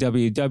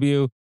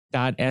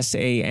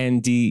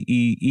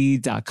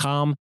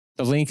www.sandee.com.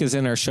 The link is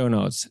in our show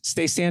notes.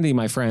 Stay sandy,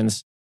 my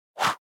friends.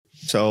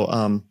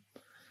 So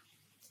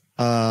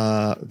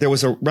there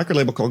was a record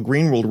label called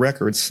Green World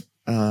Records,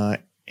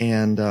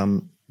 and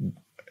the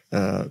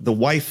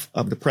wife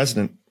of the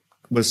president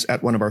was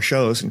at one of our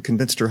shows and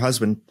convinced her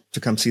husband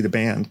to come see the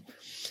band.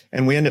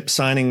 And we ended up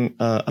signing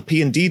a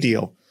P&D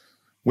deal,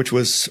 which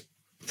was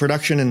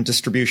production and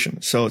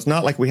distribution. So it's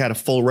not like we had a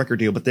full record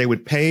deal, but they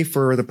would pay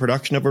for the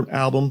production of an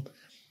album,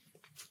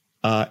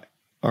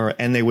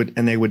 and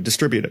they would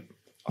distribute it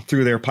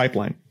through their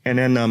pipeline. And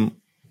then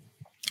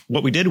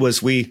what we did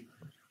was I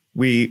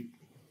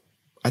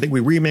think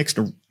we remixed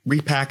and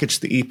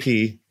repackaged the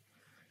EP,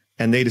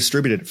 and they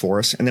distributed it for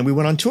us. And then we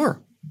went on tour,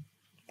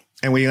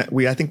 and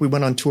I think we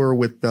went on tour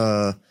with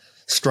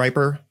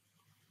Striper,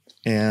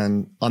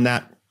 and on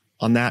that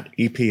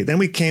EP. Then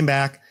we came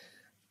back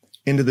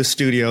into the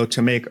studio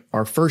to make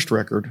our first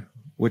record,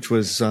 which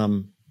was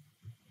what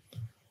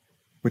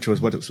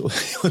was my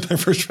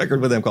first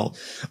record with them called?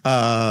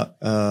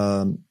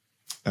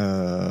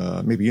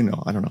 Maybe you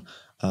know, I don't know.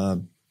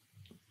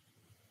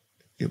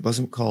 It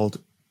wasn't called.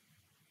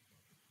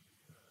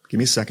 Give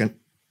me a second.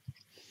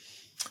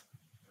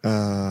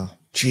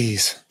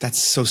 Geez, that's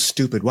so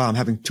stupid. Wow, I'm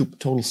having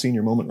total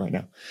senior moment right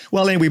now.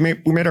 Well, anyway,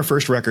 we made our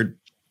first record,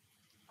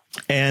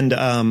 and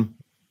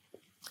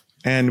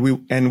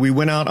we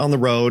went out on the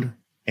road,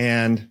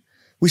 and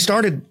we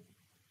started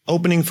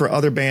opening for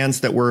other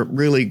bands that were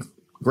really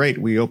great.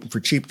 We opened for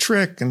Cheap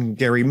Trick and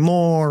Gary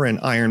Moore and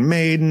Iron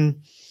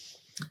Maiden.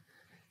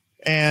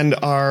 And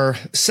our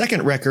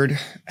second record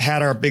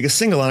had our biggest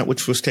single on it,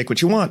 which was Take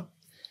What You Want.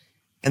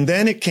 And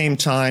then it came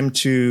time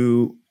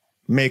to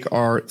make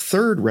our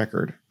third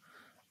record,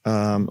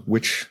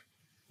 which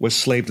was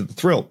Slave to the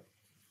Thrill,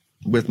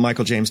 with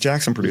Michael James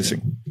Jackson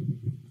producing.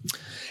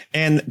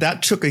 And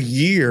that took a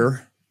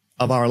year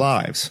of our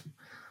lives.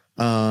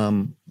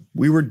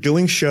 We were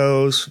doing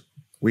shows.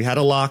 We had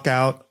a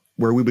lockout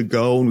where we would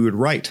go and we would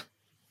write.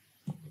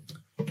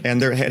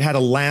 And it had a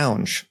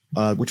lounge,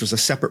 which was a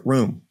separate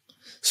room.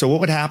 So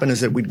what would happen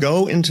is that we'd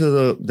go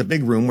into the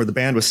big room where the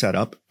band was set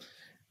up,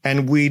 and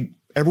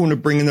everyone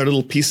would bring in their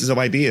little pieces of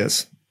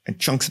ideas and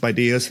chunks of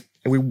ideas,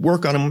 and we'd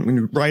work on them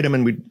and we'd write them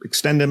and we'd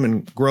extend them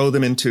and grow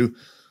them into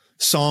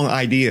song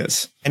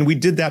ideas. And we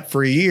did that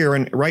for a year.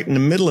 And right in the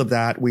middle of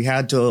that, we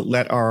had to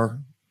let our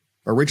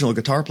original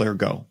guitar player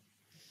go.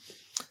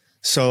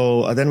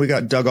 So then we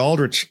got Doug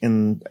Aldrich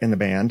in the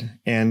band,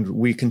 and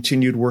we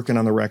continued working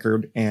on the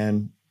record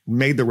and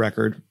made the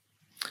record.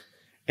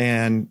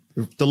 And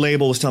the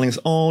label was telling us,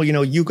 oh,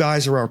 you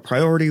guys are our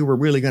priority. We're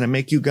really going to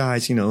make you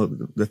guys,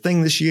 the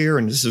thing this year.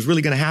 And this is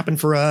really going to happen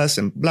for us,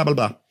 and blah, blah,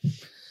 blah.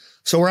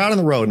 So we're out on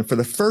the road. And for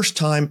the first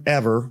time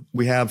ever,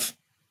 we have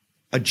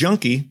a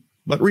junky,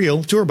 but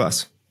real tour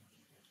bus,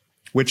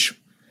 which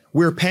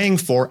we're paying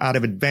for out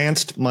of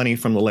advanced money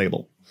from the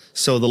label.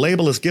 So the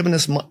label has given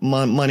us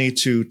money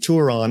to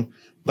tour on.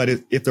 But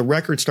if the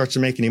record starts to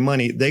make any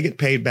money, they get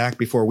paid back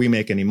before we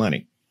make any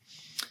money.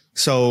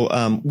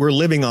 So we're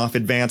living off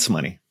advance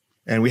money.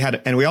 And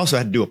we also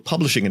had to do a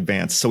publishing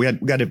advance. So we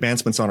got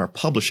advancements on our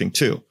publishing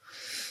too.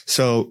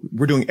 So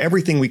we're doing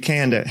everything we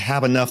can to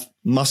have enough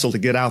muscle to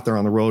get out there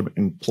on the road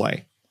and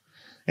play.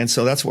 And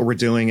so that's what we're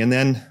doing. And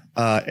then,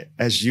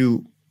 as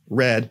you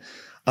read,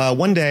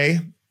 one day,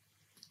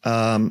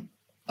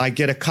 I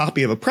get a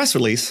copy of a press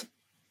release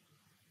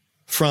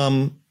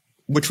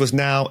which was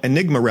now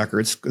Enigma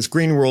Records, because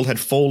Green World had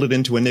folded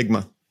into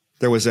Enigma.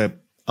 There was a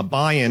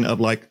buy-in of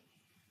like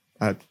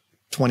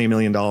 $20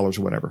 million or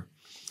whatever.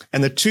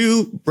 And the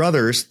two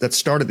brothers that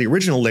started the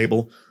original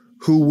label,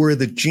 who were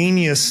the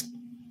genius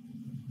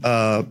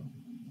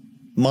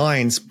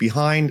minds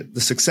behind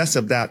the success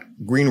of that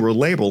Green World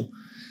label,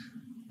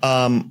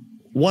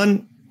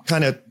 one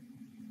kind of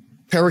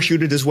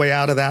parachuted his way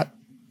out of that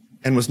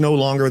and was no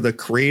longer the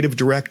creative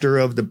director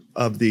of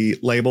the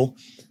label.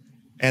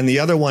 And the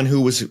other one,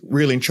 who was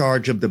really in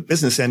charge of the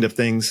business end of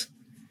things,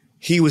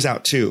 he was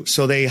out too.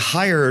 So they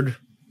hired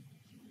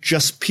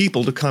just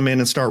people to come in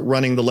and start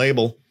running the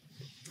label,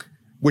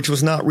 which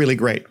was not really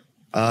great.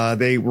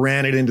 They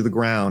ran it into the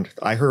ground.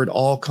 I heard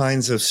all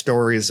kinds of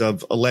stories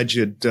of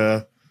alleged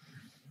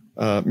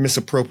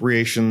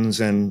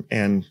misappropriations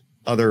and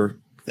other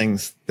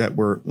things that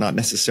were not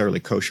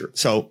necessarily kosher.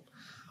 So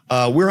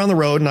we're on the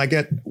road,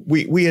 and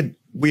we had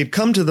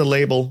come to the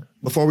label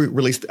before we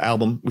released the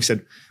album. We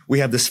said, we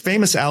have this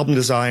famous album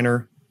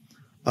designer,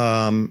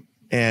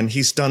 and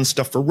he's done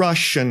stuff for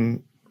Rush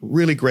and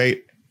really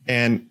great.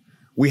 And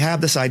we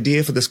have this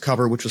idea for this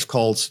cover, which was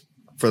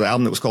for the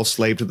album that was called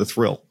Slave to the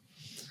Thrill.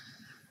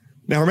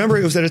 Now, remember,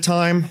 it was a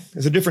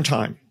different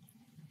time.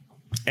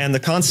 And the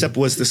concept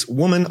was this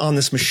woman on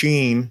this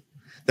machine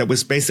that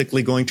was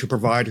basically going to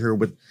provide her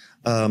with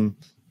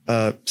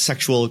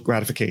sexual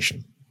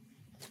gratification.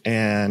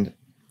 And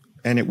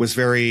it was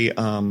very,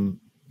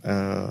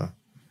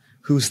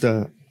 who's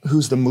the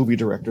who's the movie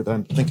director that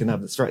I'm thinking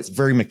of? That's right. It's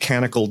very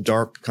mechanical,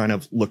 dark kind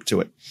of look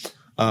to it.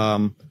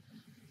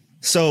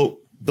 So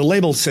the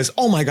label says,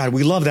 "Oh my God,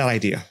 we love that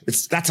idea.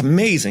 That's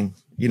amazing."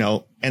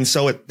 And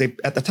so at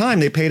the time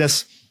they paid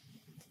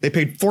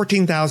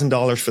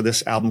 $14,000 for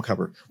this album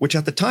cover, which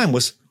at the time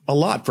was a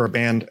lot for a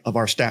band of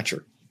our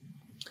stature.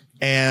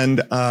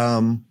 And,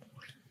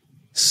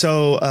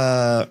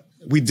 so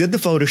we did the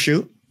photo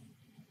shoot,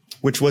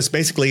 which was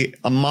basically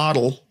a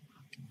model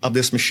of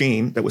this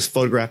machine that was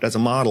photographed as a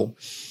model.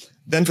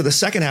 Then for the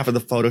second half of the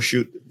photo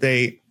shoot,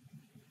 they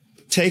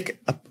take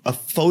a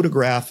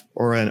photograph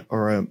or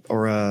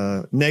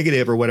a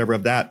negative or whatever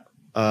of that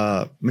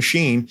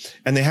machine,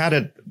 and they had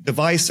a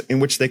device in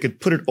which they could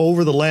put it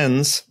over the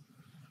lens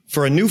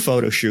for a new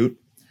photo shoot,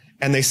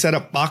 and they set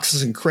up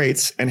boxes and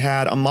crates and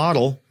had a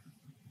model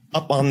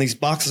up on these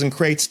boxes and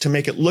crates to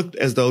make it look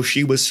as though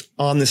she was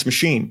on this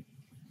machine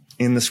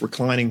in this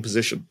reclining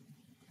position.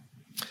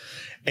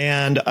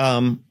 And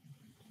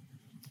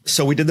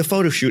so we did the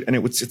photo shoot, and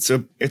it's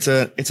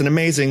an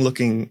amazing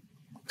looking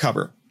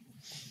cover.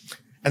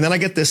 And then I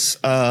get this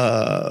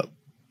press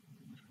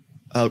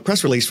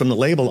release from the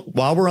label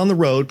while we're on the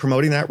road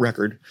promoting that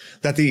record,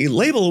 that the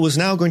label was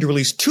now going to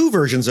release 2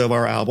 versions of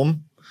our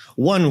album,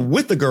 one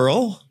with the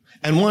girl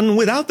and one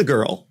without the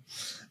girl.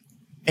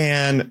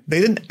 And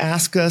they didn't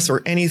ask us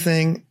or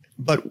anything,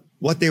 but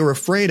what they were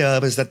afraid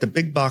of is that the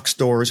big box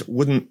stores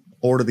wouldn't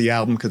order the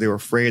album because they were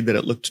afraid that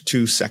it looked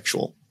too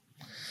sexual.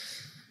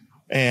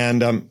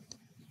 And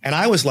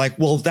I was like,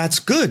 well, that's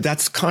good.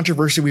 That's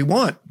controversy we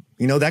want.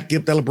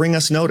 That'll bring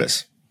us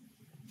notice.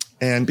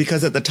 And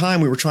because at the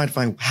time we were trying to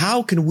find,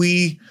 how can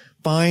we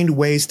find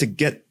ways to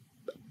get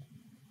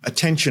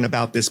attention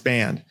about this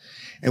band?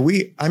 And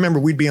I remember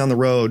we'd be on the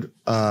road,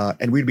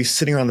 and we'd be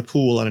sitting around the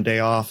pool on a day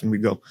off, and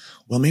we'd go,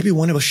 well, maybe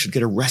one of us should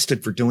get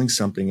arrested for doing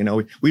something.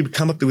 We'd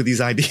come up with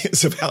these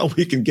ideas of how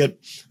we can get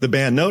the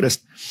band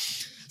noticed.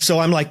 So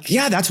I'm like,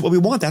 yeah, that's what we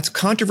want. That's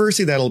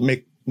controversy. That'll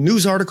make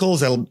news articles.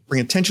 That'll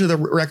bring attention to the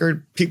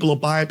record. People will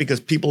buy it because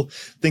people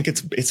think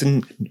it's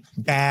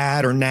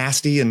bad or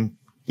nasty, and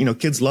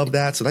kids love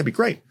that. So that'd be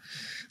great.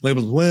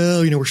 Labels,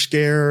 well, we're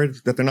scared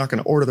that they're not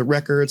going to order the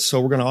records,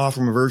 so we're going to offer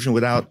them a version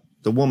without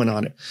the woman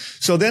on it.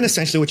 So then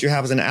essentially what you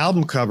have is an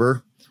album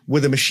cover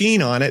with a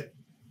machine on it.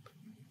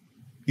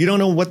 You don't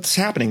know what's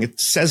happening. It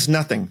says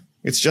nothing.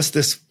 It's just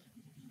this.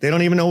 They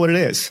don't even know what it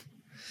is.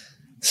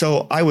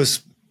 So I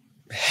was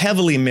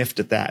heavily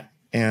miffed at that,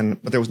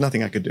 but there was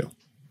nothing I could do.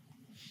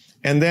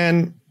 And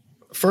then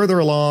further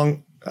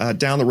along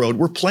down the road,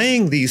 we're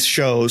playing these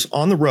shows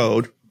on the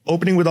road,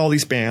 opening with all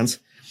these bands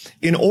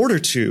in order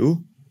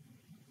to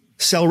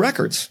sell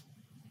records.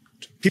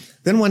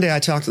 Then one day I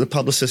talked to the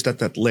publicist at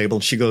that label,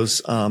 and she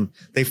goes,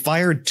 they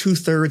fired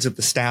 2/3 of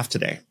the staff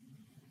today.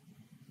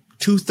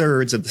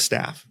 2/3 of the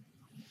staff.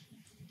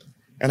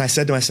 And I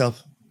said to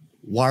myself,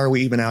 why are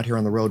we even out here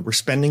on the road? We're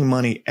spending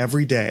money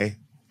every day,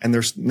 and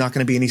there's not going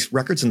to be any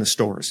records in the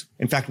stores.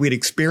 In fact, we had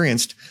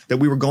experienced that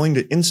we were going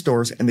to in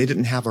stores and they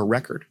didn't have a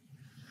record.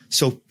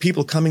 So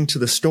people coming to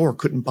the store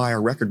couldn't buy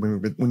our record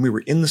when we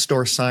were in the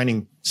store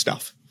signing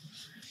stuff.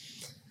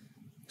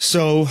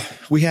 So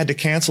we had to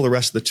cancel the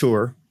rest of the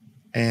tour.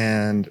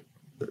 And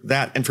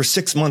for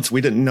 6 months,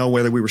 we didn't know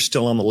whether we were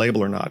still on the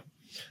label or not.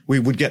 We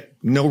would get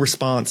no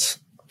response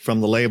from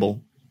the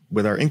label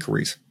with our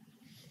inquiries.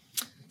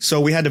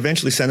 So we had to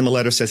eventually send them a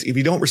letter that says, if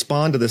you don't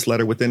respond to this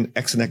letter within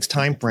X and X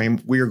time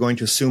frame, we are going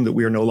to assume that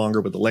we are no longer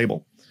with the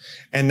label.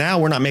 And now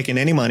we're not making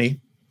any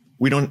money.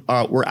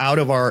 We're out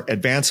of our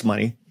advance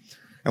money,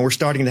 and we're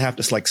starting to have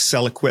to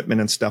sell equipment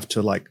and stuff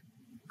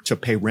to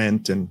pay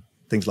rent and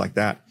things like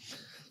that.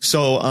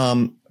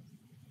 So,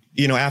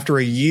 after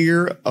a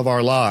year of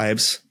our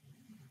lives,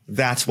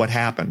 that's what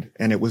happened.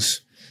 And it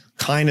was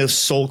kind of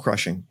soul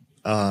crushing.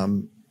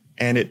 And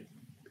it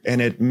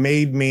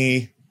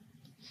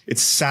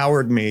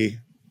soured me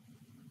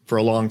for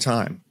a long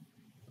time,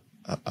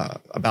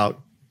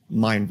 about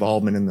my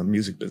involvement in the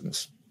music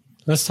business.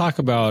 Let's talk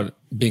about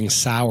being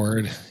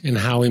soured and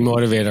how we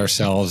motivate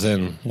ourselves.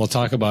 And we'll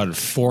talk about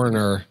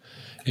Foreigner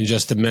in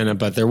just a minute,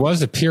 but there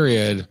was a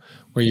period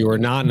where you were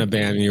not in a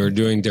band and you were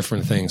doing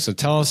different things. So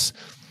tell us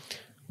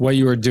what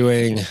you were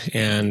doing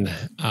and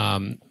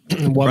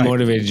what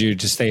motivated you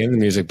to stay in the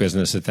music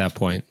business at that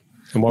point.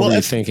 And what were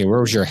you thinking?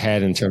 Where was your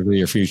head in terms of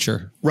your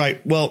future?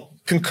 Right. Well,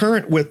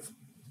 concurrent with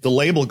the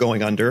label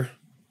going under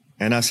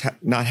and us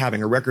not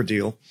having a record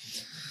deal,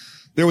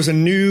 there was a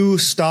new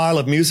style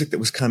of music that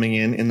was coming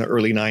in the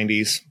early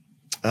 90s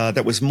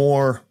that was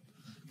more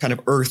kind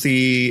of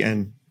earthy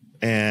and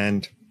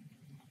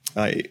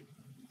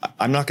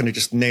I'm not going to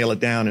just nail it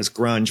down as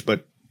grunge,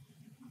 but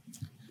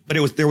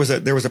there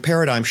was a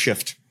paradigm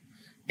shift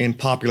in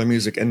popular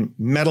music, and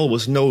metal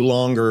was no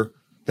longer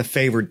the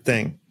favored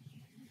thing.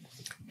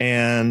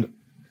 And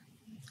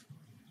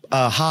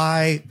a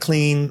high,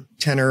 clean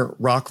tenor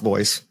rock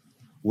voice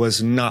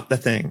was not the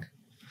thing.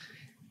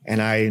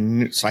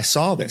 And so I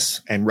saw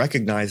this and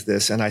recognized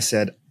this, and I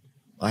said,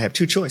 I have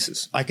 2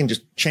 choices. I can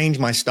just change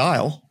my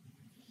style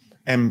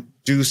and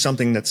do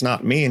something that's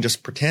not me and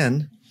just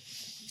pretend,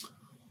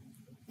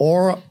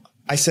 Or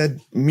I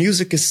said,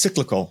 music is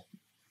cyclical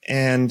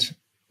and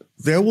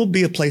there will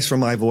be a place for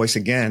my voice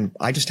again.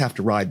 I just have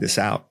to ride this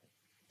out.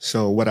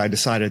 So what I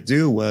decided to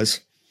do was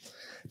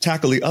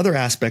tackle the other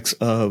aspects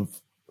of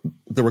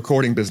the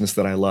recording business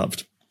that I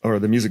loved, or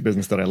the music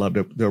business that I loved,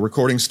 the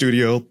recording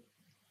studio.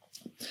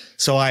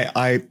 So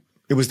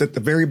it was at the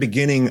very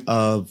beginning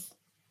of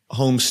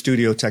home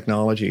studio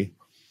technology.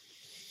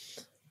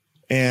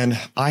 And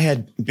I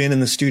had been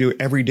in the studio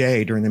every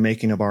day during the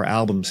making of our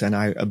albums, and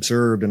I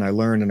observed and I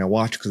learned and I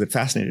watched because it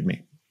fascinated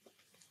me.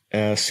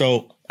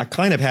 So I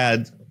kind of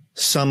had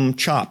some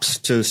chops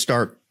to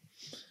start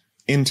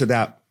in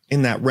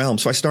that realm.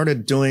 So I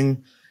started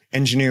doing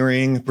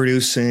engineering,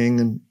 producing,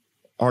 and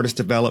artist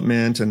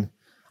development. And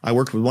I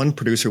worked with one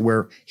producer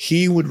where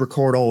he would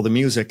record all the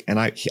music and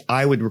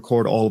I would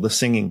record all the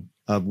singing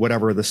of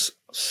whatever the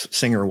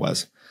singer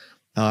was.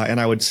 And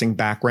I would sing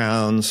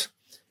backgrounds,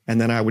 and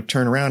then I would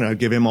turn around and I'd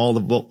give him all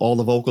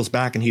the vocals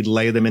back and he'd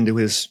lay them into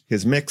his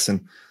mix.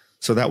 And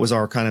so that was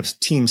our kind of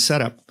team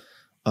setup.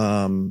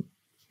 So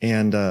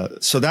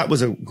that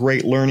was a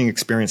great learning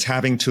experience,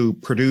 having to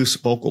produce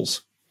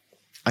vocals.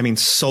 I mean,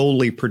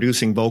 solely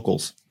producing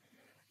vocals.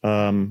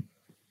 And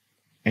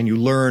you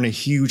learn a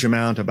huge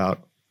amount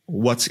about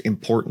what's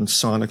important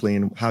sonically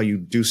and how you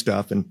do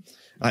stuff. And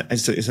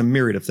it's a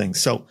myriad of things.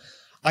 So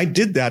I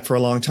did that for a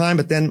long time.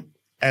 But then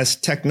as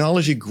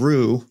technology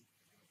grew,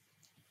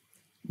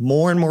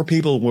 more and more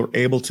people were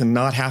able to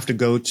not have to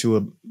go to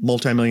a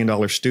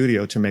multi-million-dollar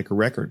studio to make a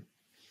record.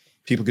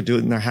 People could do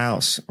it in their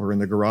house or in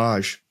their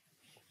garage.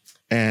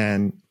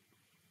 And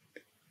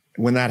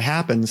when that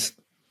happens,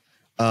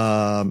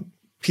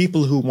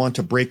 people who want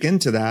to break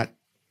into that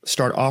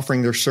start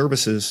offering their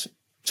services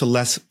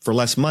for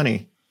less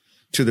money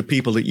to the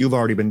people that you've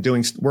already been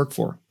doing work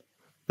for.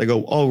 They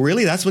go, oh,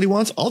 really? That's what he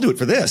wants? I'll do it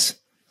for this.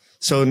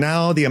 So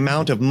now the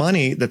amount of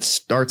money that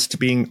starts to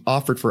being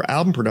offered for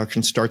album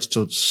production starts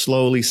to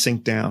slowly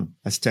sink down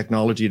as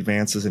technology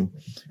advances and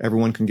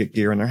everyone can get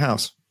gear in their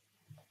house.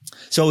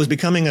 So it was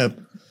becoming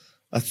an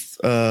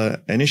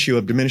issue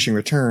of diminishing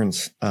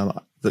returns.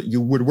 That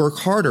you would work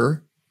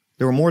harder.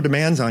 There were more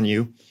demands on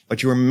you,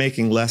 but you were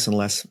making less and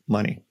less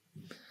money.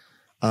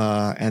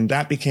 And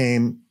that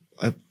became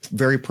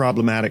very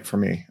problematic for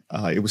me.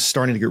 It was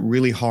starting to get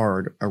really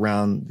hard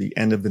around the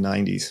end of the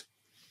 90s.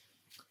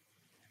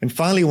 And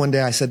finally, one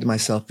day I said to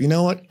myself, you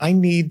know what?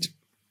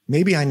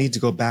 Maybe I need to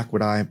go back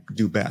what I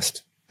do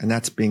best. And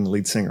that's being a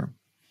lead singer.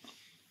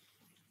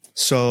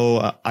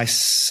 So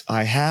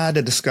I had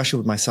a discussion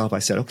with myself. I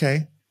said,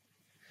 okay,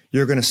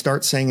 you're going to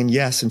start saying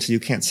yes until you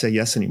can't say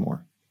yes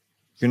anymore.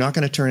 You're not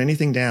going to turn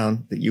anything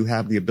down that you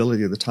have the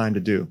ability or the time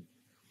to do.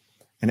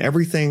 And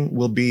everything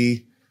will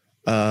be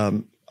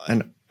an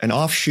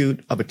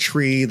offshoot of a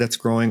tree that's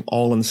growing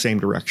all in the same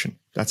direction.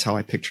 That's how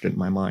I pictured it in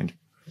my mind.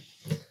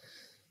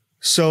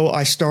 So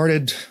I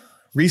started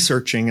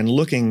researching and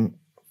looking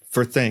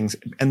for things.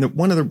 And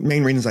one of the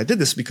main reasons I did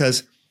this is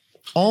because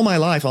all my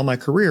life, all my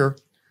career,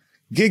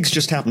 gigs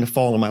just happened to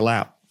fall in my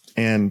lap.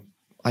 And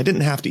I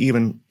didn't have to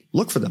even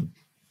look for them.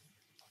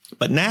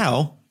 But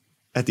now,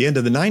 at the end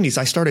of the 90s,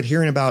 I started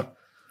hearing about,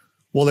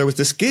 well, there was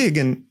this gig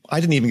and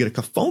I didn't even get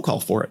a phone call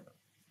for it.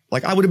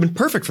 Like, I would have been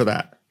perfect for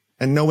that.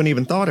 And no one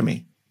even thought of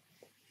me.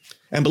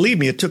 And believe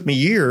me, it took me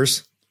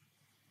years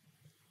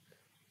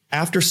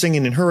after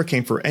singing in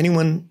Hurricane for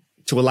anyone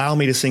to allow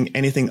me to sing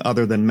anything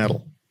other than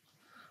metal.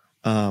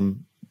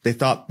 They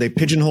thought they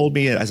pigeonholed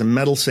me as a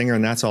metal singer,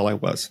 and that's all I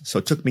was. So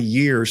it took me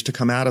years to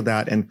come out of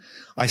that. And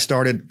I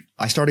started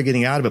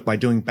getting out of it by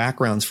doing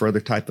backgrounds for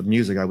other type of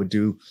music. I would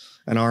do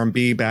an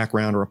R&B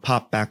background or a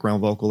pop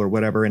background vocal or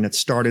whatever. And it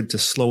started to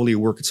slowly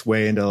work its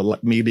way into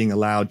me being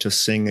allowed to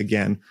sing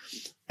again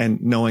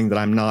and knowing that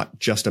I'm not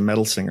just a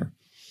metal singer.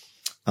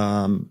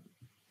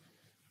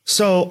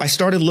 So I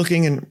started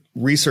looking and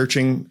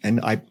researching,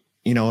 and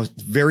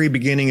very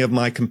beginning of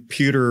my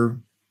computer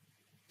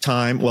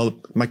time. Well,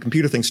 my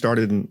computer thing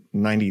started in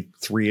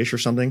 93-ish or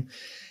something.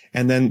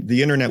 And then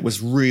the internet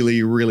was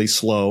really, really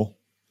slow.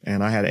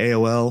 And I had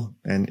AOL.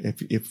 And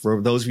if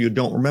for those of you who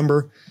don't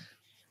remember,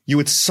 you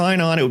would sign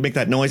on, it would make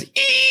that noise.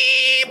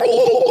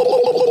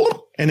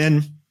 And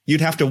then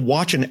you'd have to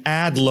watch an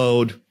ad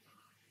load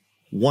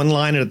one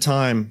line at a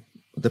time,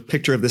 the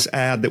picture of this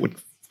ad that would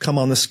come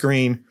on the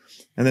screen.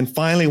 And then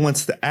finally,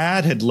 once the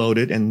ad had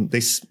loaded and they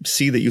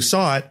see that you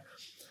saw it,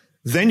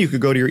 then you could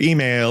go to your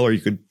email or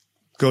you could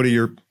go to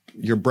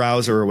your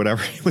browser or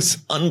whatever. It was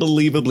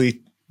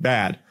unbelievably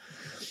bad.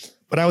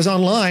 But I was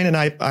online and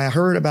I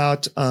heard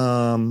about,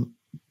 and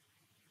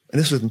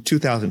this was in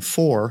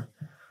 2004,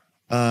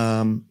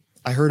 I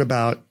heard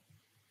about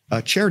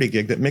a charity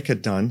gig that Mick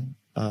had done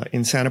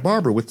in Santa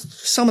Barbara with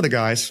some of the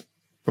guys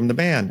from the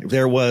band.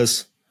 There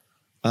was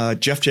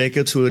Jeff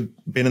Jacobs, who had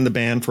been in the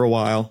band for a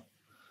while.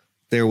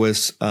 There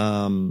was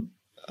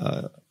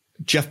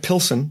Jeff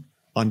Pilson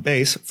on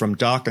bass from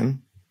Dokken,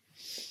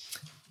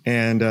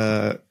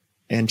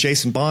 and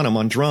Jason Bonham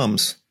on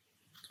drums,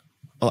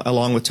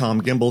 along with Tom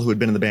Gimble, who had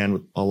been in the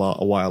band a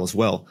while as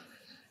well,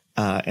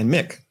 and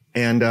Mick.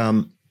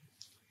 And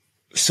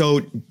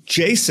so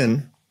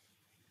Jason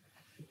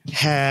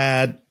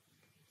had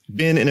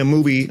been in a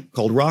movie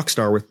called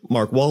Rockstar with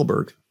Mark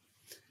Wahlberg.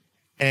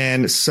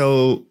 And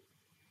so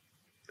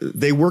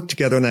they worked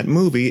together in that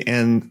movie,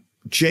 and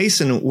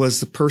Jason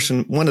was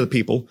one of the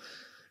people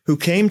who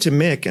came to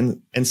Mick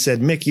and said,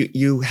 Mick,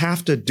 you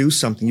have to do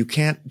something. You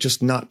can't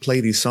just not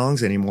play these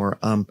songs anymore.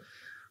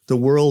 The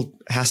world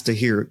has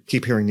to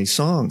keep hearing these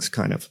songs,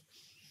 kind of.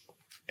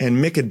 And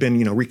Mick had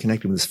been,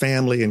 reconnected with his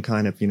family and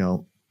kind of,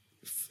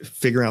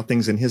 figure out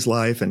things in his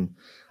life. And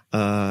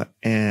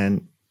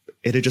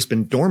it had just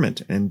been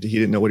dormant and he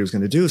didn't know what he was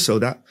going to do. So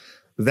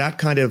that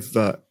kind of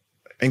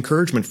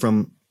encouragement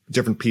from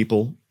different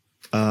people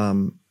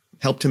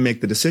helped him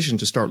make the decision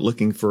to start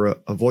looking for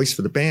a voice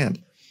for the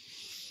band.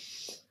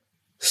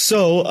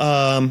 So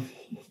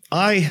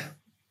I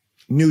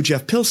knew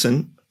Jeff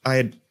Pilson. I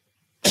had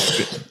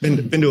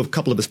been to a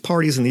couple of his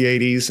parties in the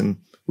 80s, and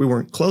we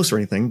weren't close or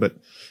anything, but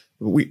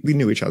we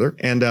knew each other.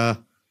 And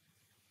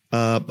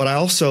but I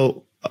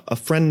also a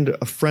friend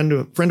of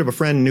a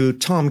friend knew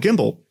Tom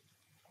Gimbel.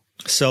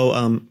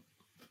 So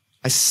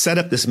I set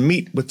up this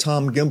meet with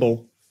Tom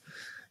Gimbel,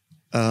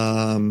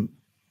 and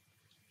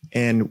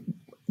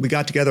we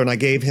got together, and I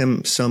gave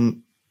him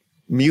some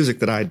music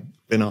that I'd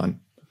been on.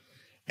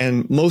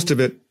 And most of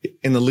it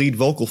in the lead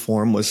vocal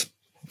form was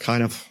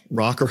kind of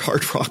rock or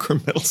hard rock or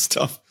metal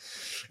stuff.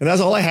 And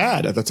that's all I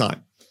had at the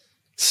time.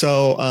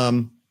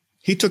 So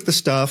he took the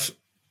stuff,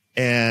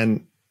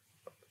 and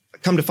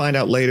come to find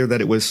out later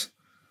that it was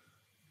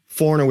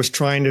Foreigner was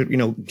trying to,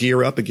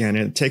 gear up again.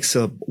 And it takes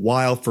a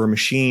while for a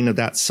machine of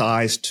that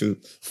size to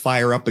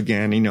fire up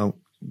again,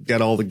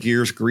 get all the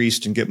gears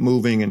greased and get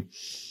moving. And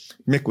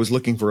Mick was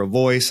looking for a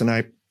voice. And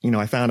I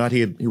found out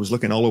he was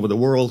looking all over the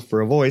world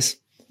for a voice.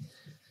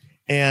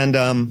 And,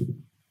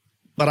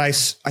 but I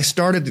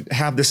started to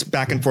have this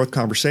back and forth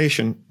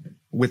conversation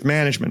with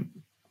management.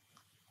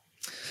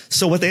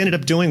 So what they ended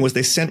up doing was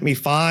they sent me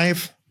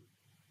 5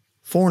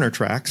 Foreigner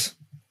tracks,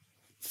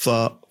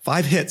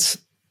 5 hits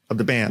of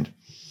the band,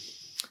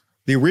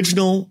 the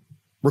original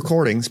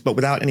recordings, but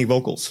without any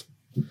vocals.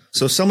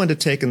 So someone had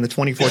taken the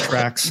 24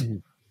 tracks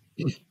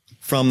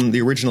from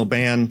the original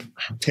band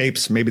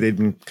tapes. Maybe they'd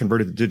been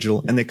converted to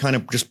digital, and they kind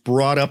of just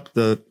brought up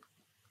the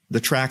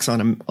tracks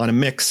on a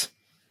mix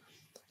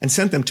and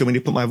sent them to me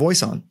to put my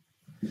voice on,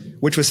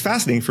 which was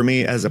fascinating for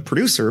me as a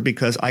producer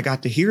because I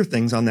got to hear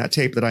things on that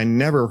tape that I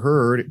never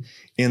heard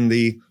in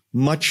the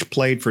much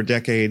played for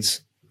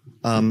decades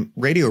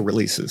radio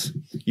releases.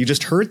 You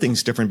just heard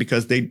things different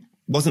because they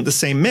wasn't the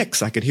same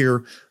mix. I could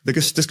hear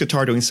this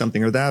guitar doing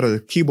something or that, or the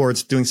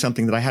keyboards doing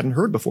something that I hadn't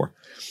heard before.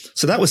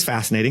 So that was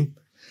fascinating.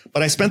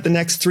 But I spent the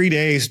next 3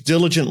 days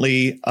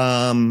diligently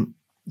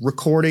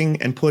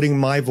recording and putting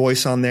my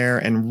voice on there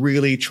and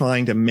really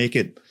trying to make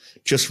it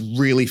just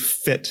really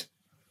fit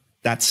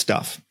that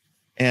stuff.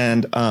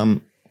 And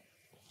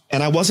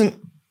I wasn't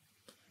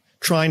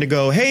trying to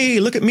go, hey,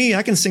 look at me,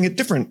 I can sing it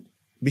different.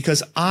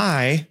 Because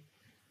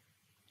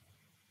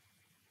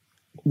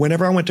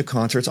whenever I went to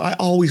concerts, I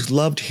always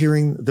loved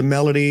hearing the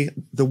melody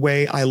the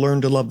way I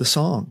learned to love the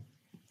song.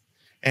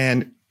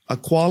 And a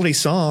quality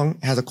song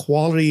has a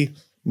quality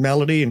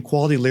melody and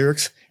quality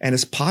lyrics and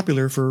is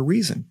popular for a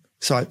reason.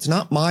 So it's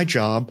not my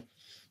job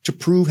to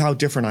prove how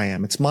different I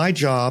am. It's my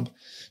job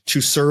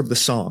to serve the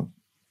song.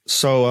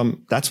 So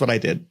that's what I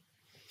did.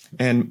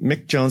 And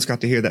Mick Jones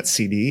got to hear that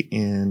CD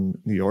in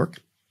New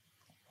York.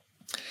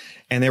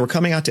 And they were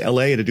coming out to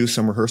LA to do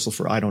some rehearsal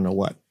for I don't know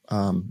what.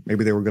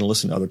 Maybe they were going to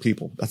listen to other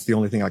people. That's the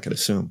only thing I could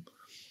assume.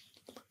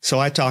 So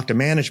I talked to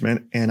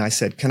management and I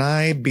said, can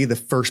I be the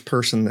first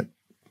person that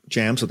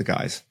jams with the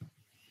guys?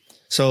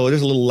 So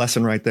there's a little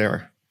lesson right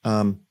there.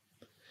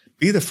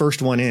 Be the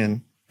first one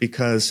in,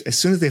 because as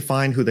soon as they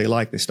find who they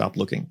like, they stop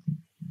looking.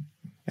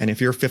 And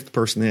if you're 5th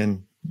person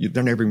in,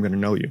 they're never even going to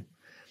know you.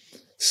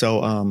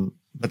 So,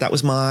 but that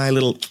was my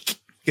little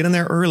get in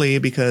there early,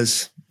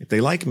 because if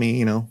they like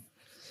me,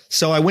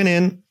 So I went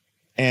in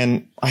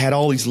and I had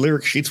all these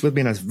lyric sheets with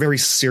me, and I was very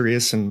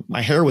serious, and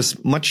my hair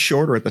was much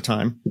shorter at the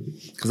time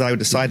because I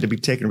decided to be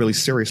taken really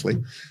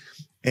seriously.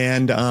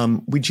 And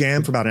we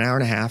jammed for about an hour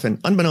and a half.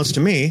 And unbeknownst to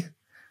me,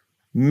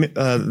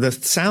 the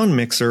sound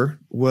mixer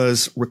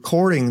was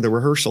recording the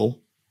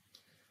rehearsal.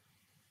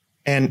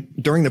 And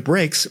during the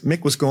breaks,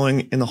 Mick was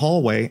going in the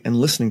hallway and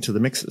listening to the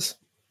mixes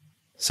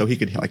so he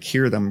could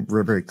hear them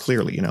very, very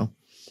clearly,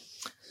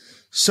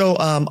 So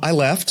I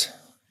left,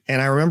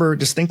 and I remember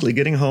distinctly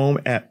getting home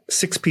at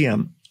 6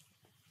 p.m.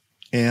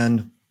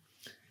 and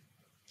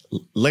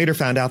later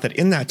found out that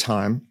in that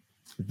time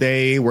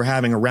they were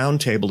having a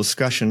roundtable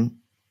discussion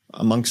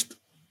amongst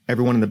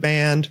everyone in the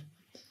band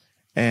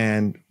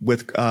and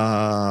with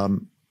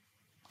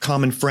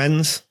common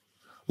friends.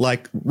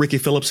 Like Ricky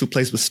Phillips, who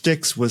plays with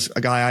Styx, was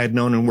a guy I had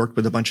known and worked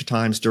with a bunch of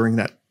times during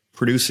that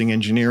producing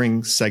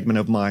engineering segment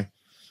of my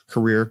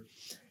career.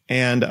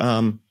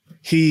 And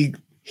he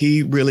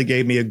really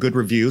gave me a good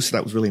review, so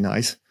that was really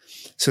nice.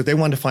 So they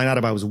wanted to find out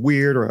if I was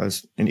weird or I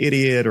was an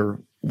idiot or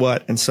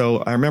what. And so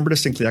I remember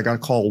distinctly, I got a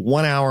call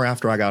 1 hour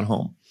after I got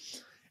home.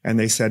 And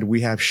they said,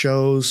 we have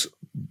shows.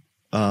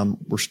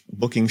 We're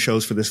booking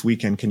shows for this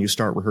weekend. Can you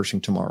start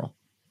rehearsing tomorrow?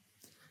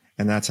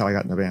 And that's how I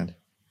got in the band.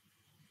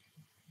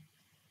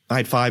 I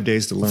had 5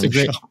 days to learn the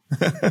show.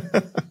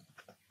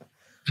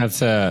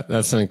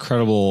 That's an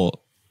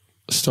incredible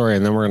story.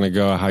 And then we're going to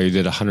go how you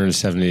did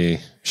 170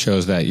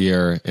 shows that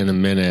year in a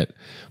minute.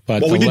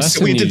 But well, we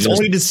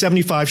only did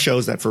 75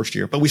 shows that first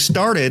year, but we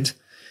started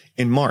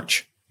in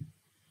March.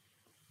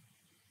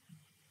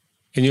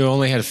 And you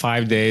only had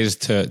 5 days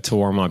to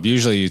warm up.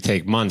 Usually you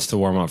take months to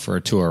warm up for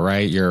a tour,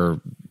 right? You're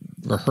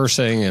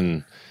rehearsing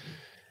and...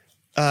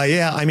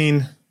 yeah, I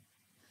mean,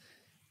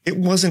 it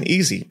wasn't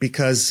easy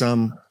because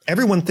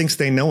everyone thinks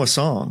they know a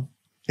song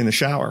in the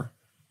shower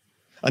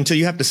until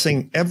you have to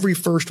sing every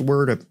first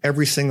word of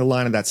every single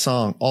line of that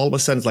song. All of a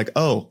sudden it's like,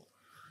 oh,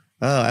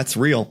 that's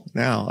real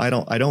now. I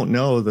don't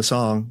know the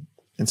song.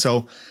 And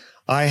so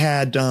I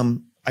had,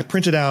 I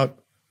printed out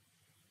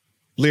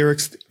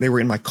lyrics. They were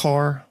in my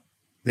car.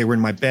 They were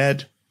in my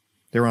bed.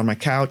 They were on my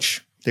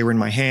couch. They were in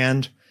my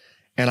hand.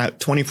 And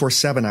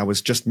 24/7, I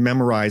was just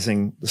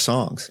memorizing the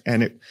songs.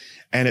 And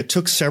it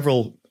took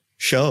several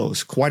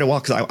shows, quite a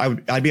while, because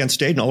I'd be on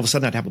stage and all of a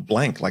sudden I'd have a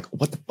blank. Like,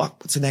 what the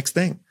fuck? What's the next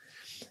thing?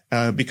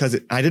 Because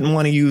I didn't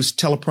want to use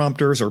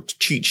teleprompters or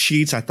cheat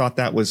sheets. I thought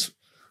that was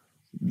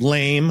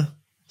lame.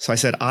 So I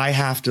said, I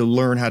have to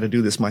learn how to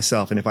do this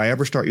myself. And if I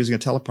ever start using a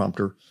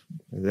teleprompter,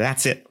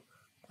 that's it.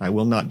 I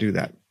will not do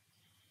that.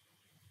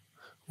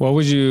 What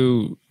would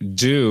you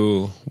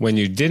do when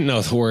you didn't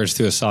know the words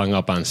to a song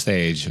up on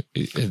stage?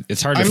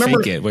 It's hard to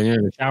fake it. When you're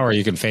in the shower,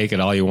 you can fake it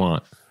all you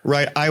want.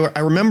 Right. I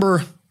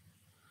remember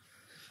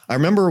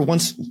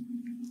once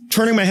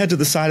turning my head to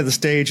the side of the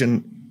stage,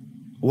 and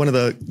one of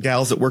the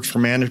gals that works for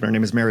management, her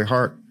name is Mary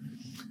Hart.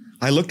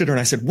 I looked at her and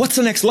I said, "What's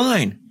the next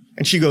line?"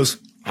 And she goes,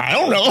 "I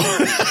don't know."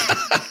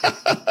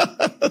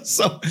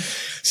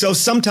 So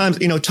sometimes,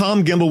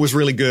 Tom Gimbel was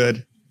really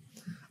good.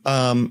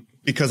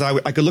 Because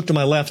I could look to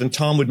my left and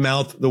Tom would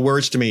mouth the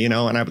words to me, and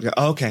I would go,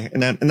 oh, okay.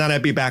 And then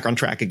I'd be back on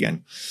track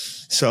again.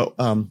 So,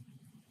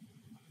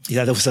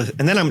 yeah,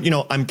 and then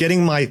I'm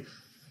getting my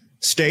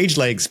stage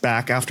legs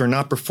back after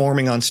not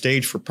performing on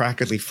stage for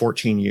practically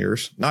 14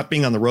 years, not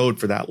being on the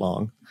road for that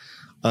long.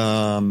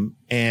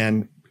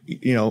 And,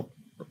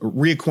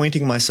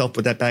 reacquainting myself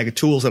with that bag of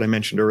tools that I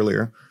mentioned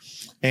earlier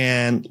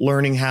and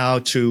learning how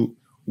to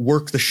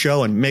work the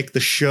show and make the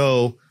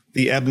show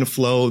the ebb and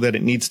flow that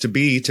it needs to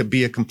be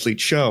a complete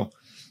show.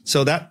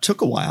 So that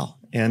took a while,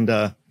 and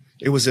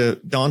it was a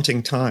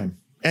daunting time.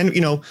 And,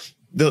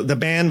 the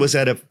band was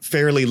at a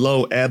fairly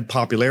low ebb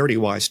popularity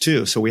wise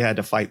too. So we had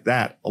to fight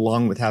that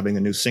along with having a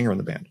new singer in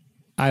the band.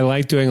 I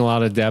like doing a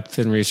lot of depth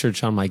and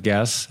research on my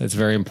guests. It's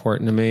very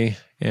important to me.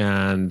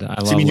 And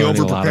I love learning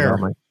a lot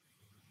about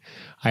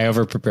I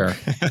over prepare.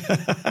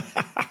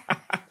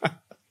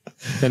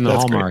 Been the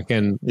That's hallmark. great.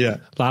 And yeah,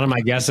 a lot of my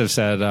guests have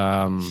said,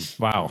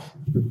 wow,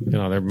 they've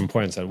been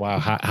pointing and said, wow,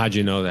 how'd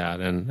you know that?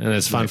 And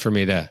it's fun for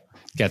me to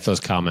get those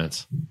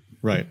comments.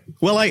 Right.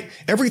 Well,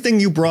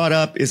 everything you brought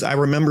up is, I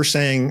remember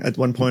saying at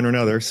one point or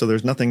another, so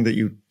there's nothing that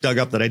you dug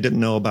up that I didn't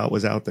know about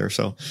was out there.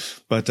 So,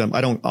 but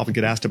I don't often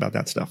get asked about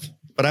that stuff.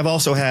 But I've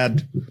also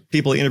had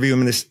people interview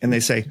me and they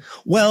say,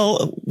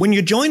 well, when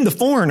you joined the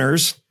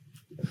Foreigners,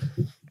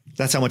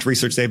 that's how much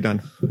research they've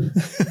done.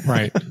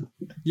 Right.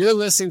 You're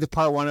listening to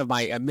part one of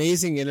my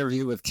amazing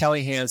interview with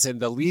Kelly Hansen,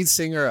 the lead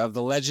singer of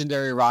the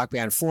legendary rock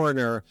band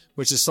Foreigner,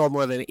 which has sold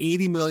more than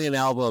 80 million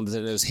albums,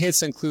 and whose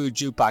hits include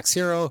Jukebox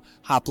Hero,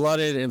 Hot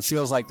Blooded, and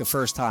Feels Like the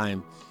First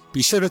Time.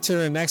 Be sure to tune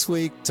in next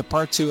week to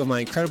part two of my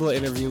incredible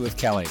interview with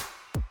Kelly.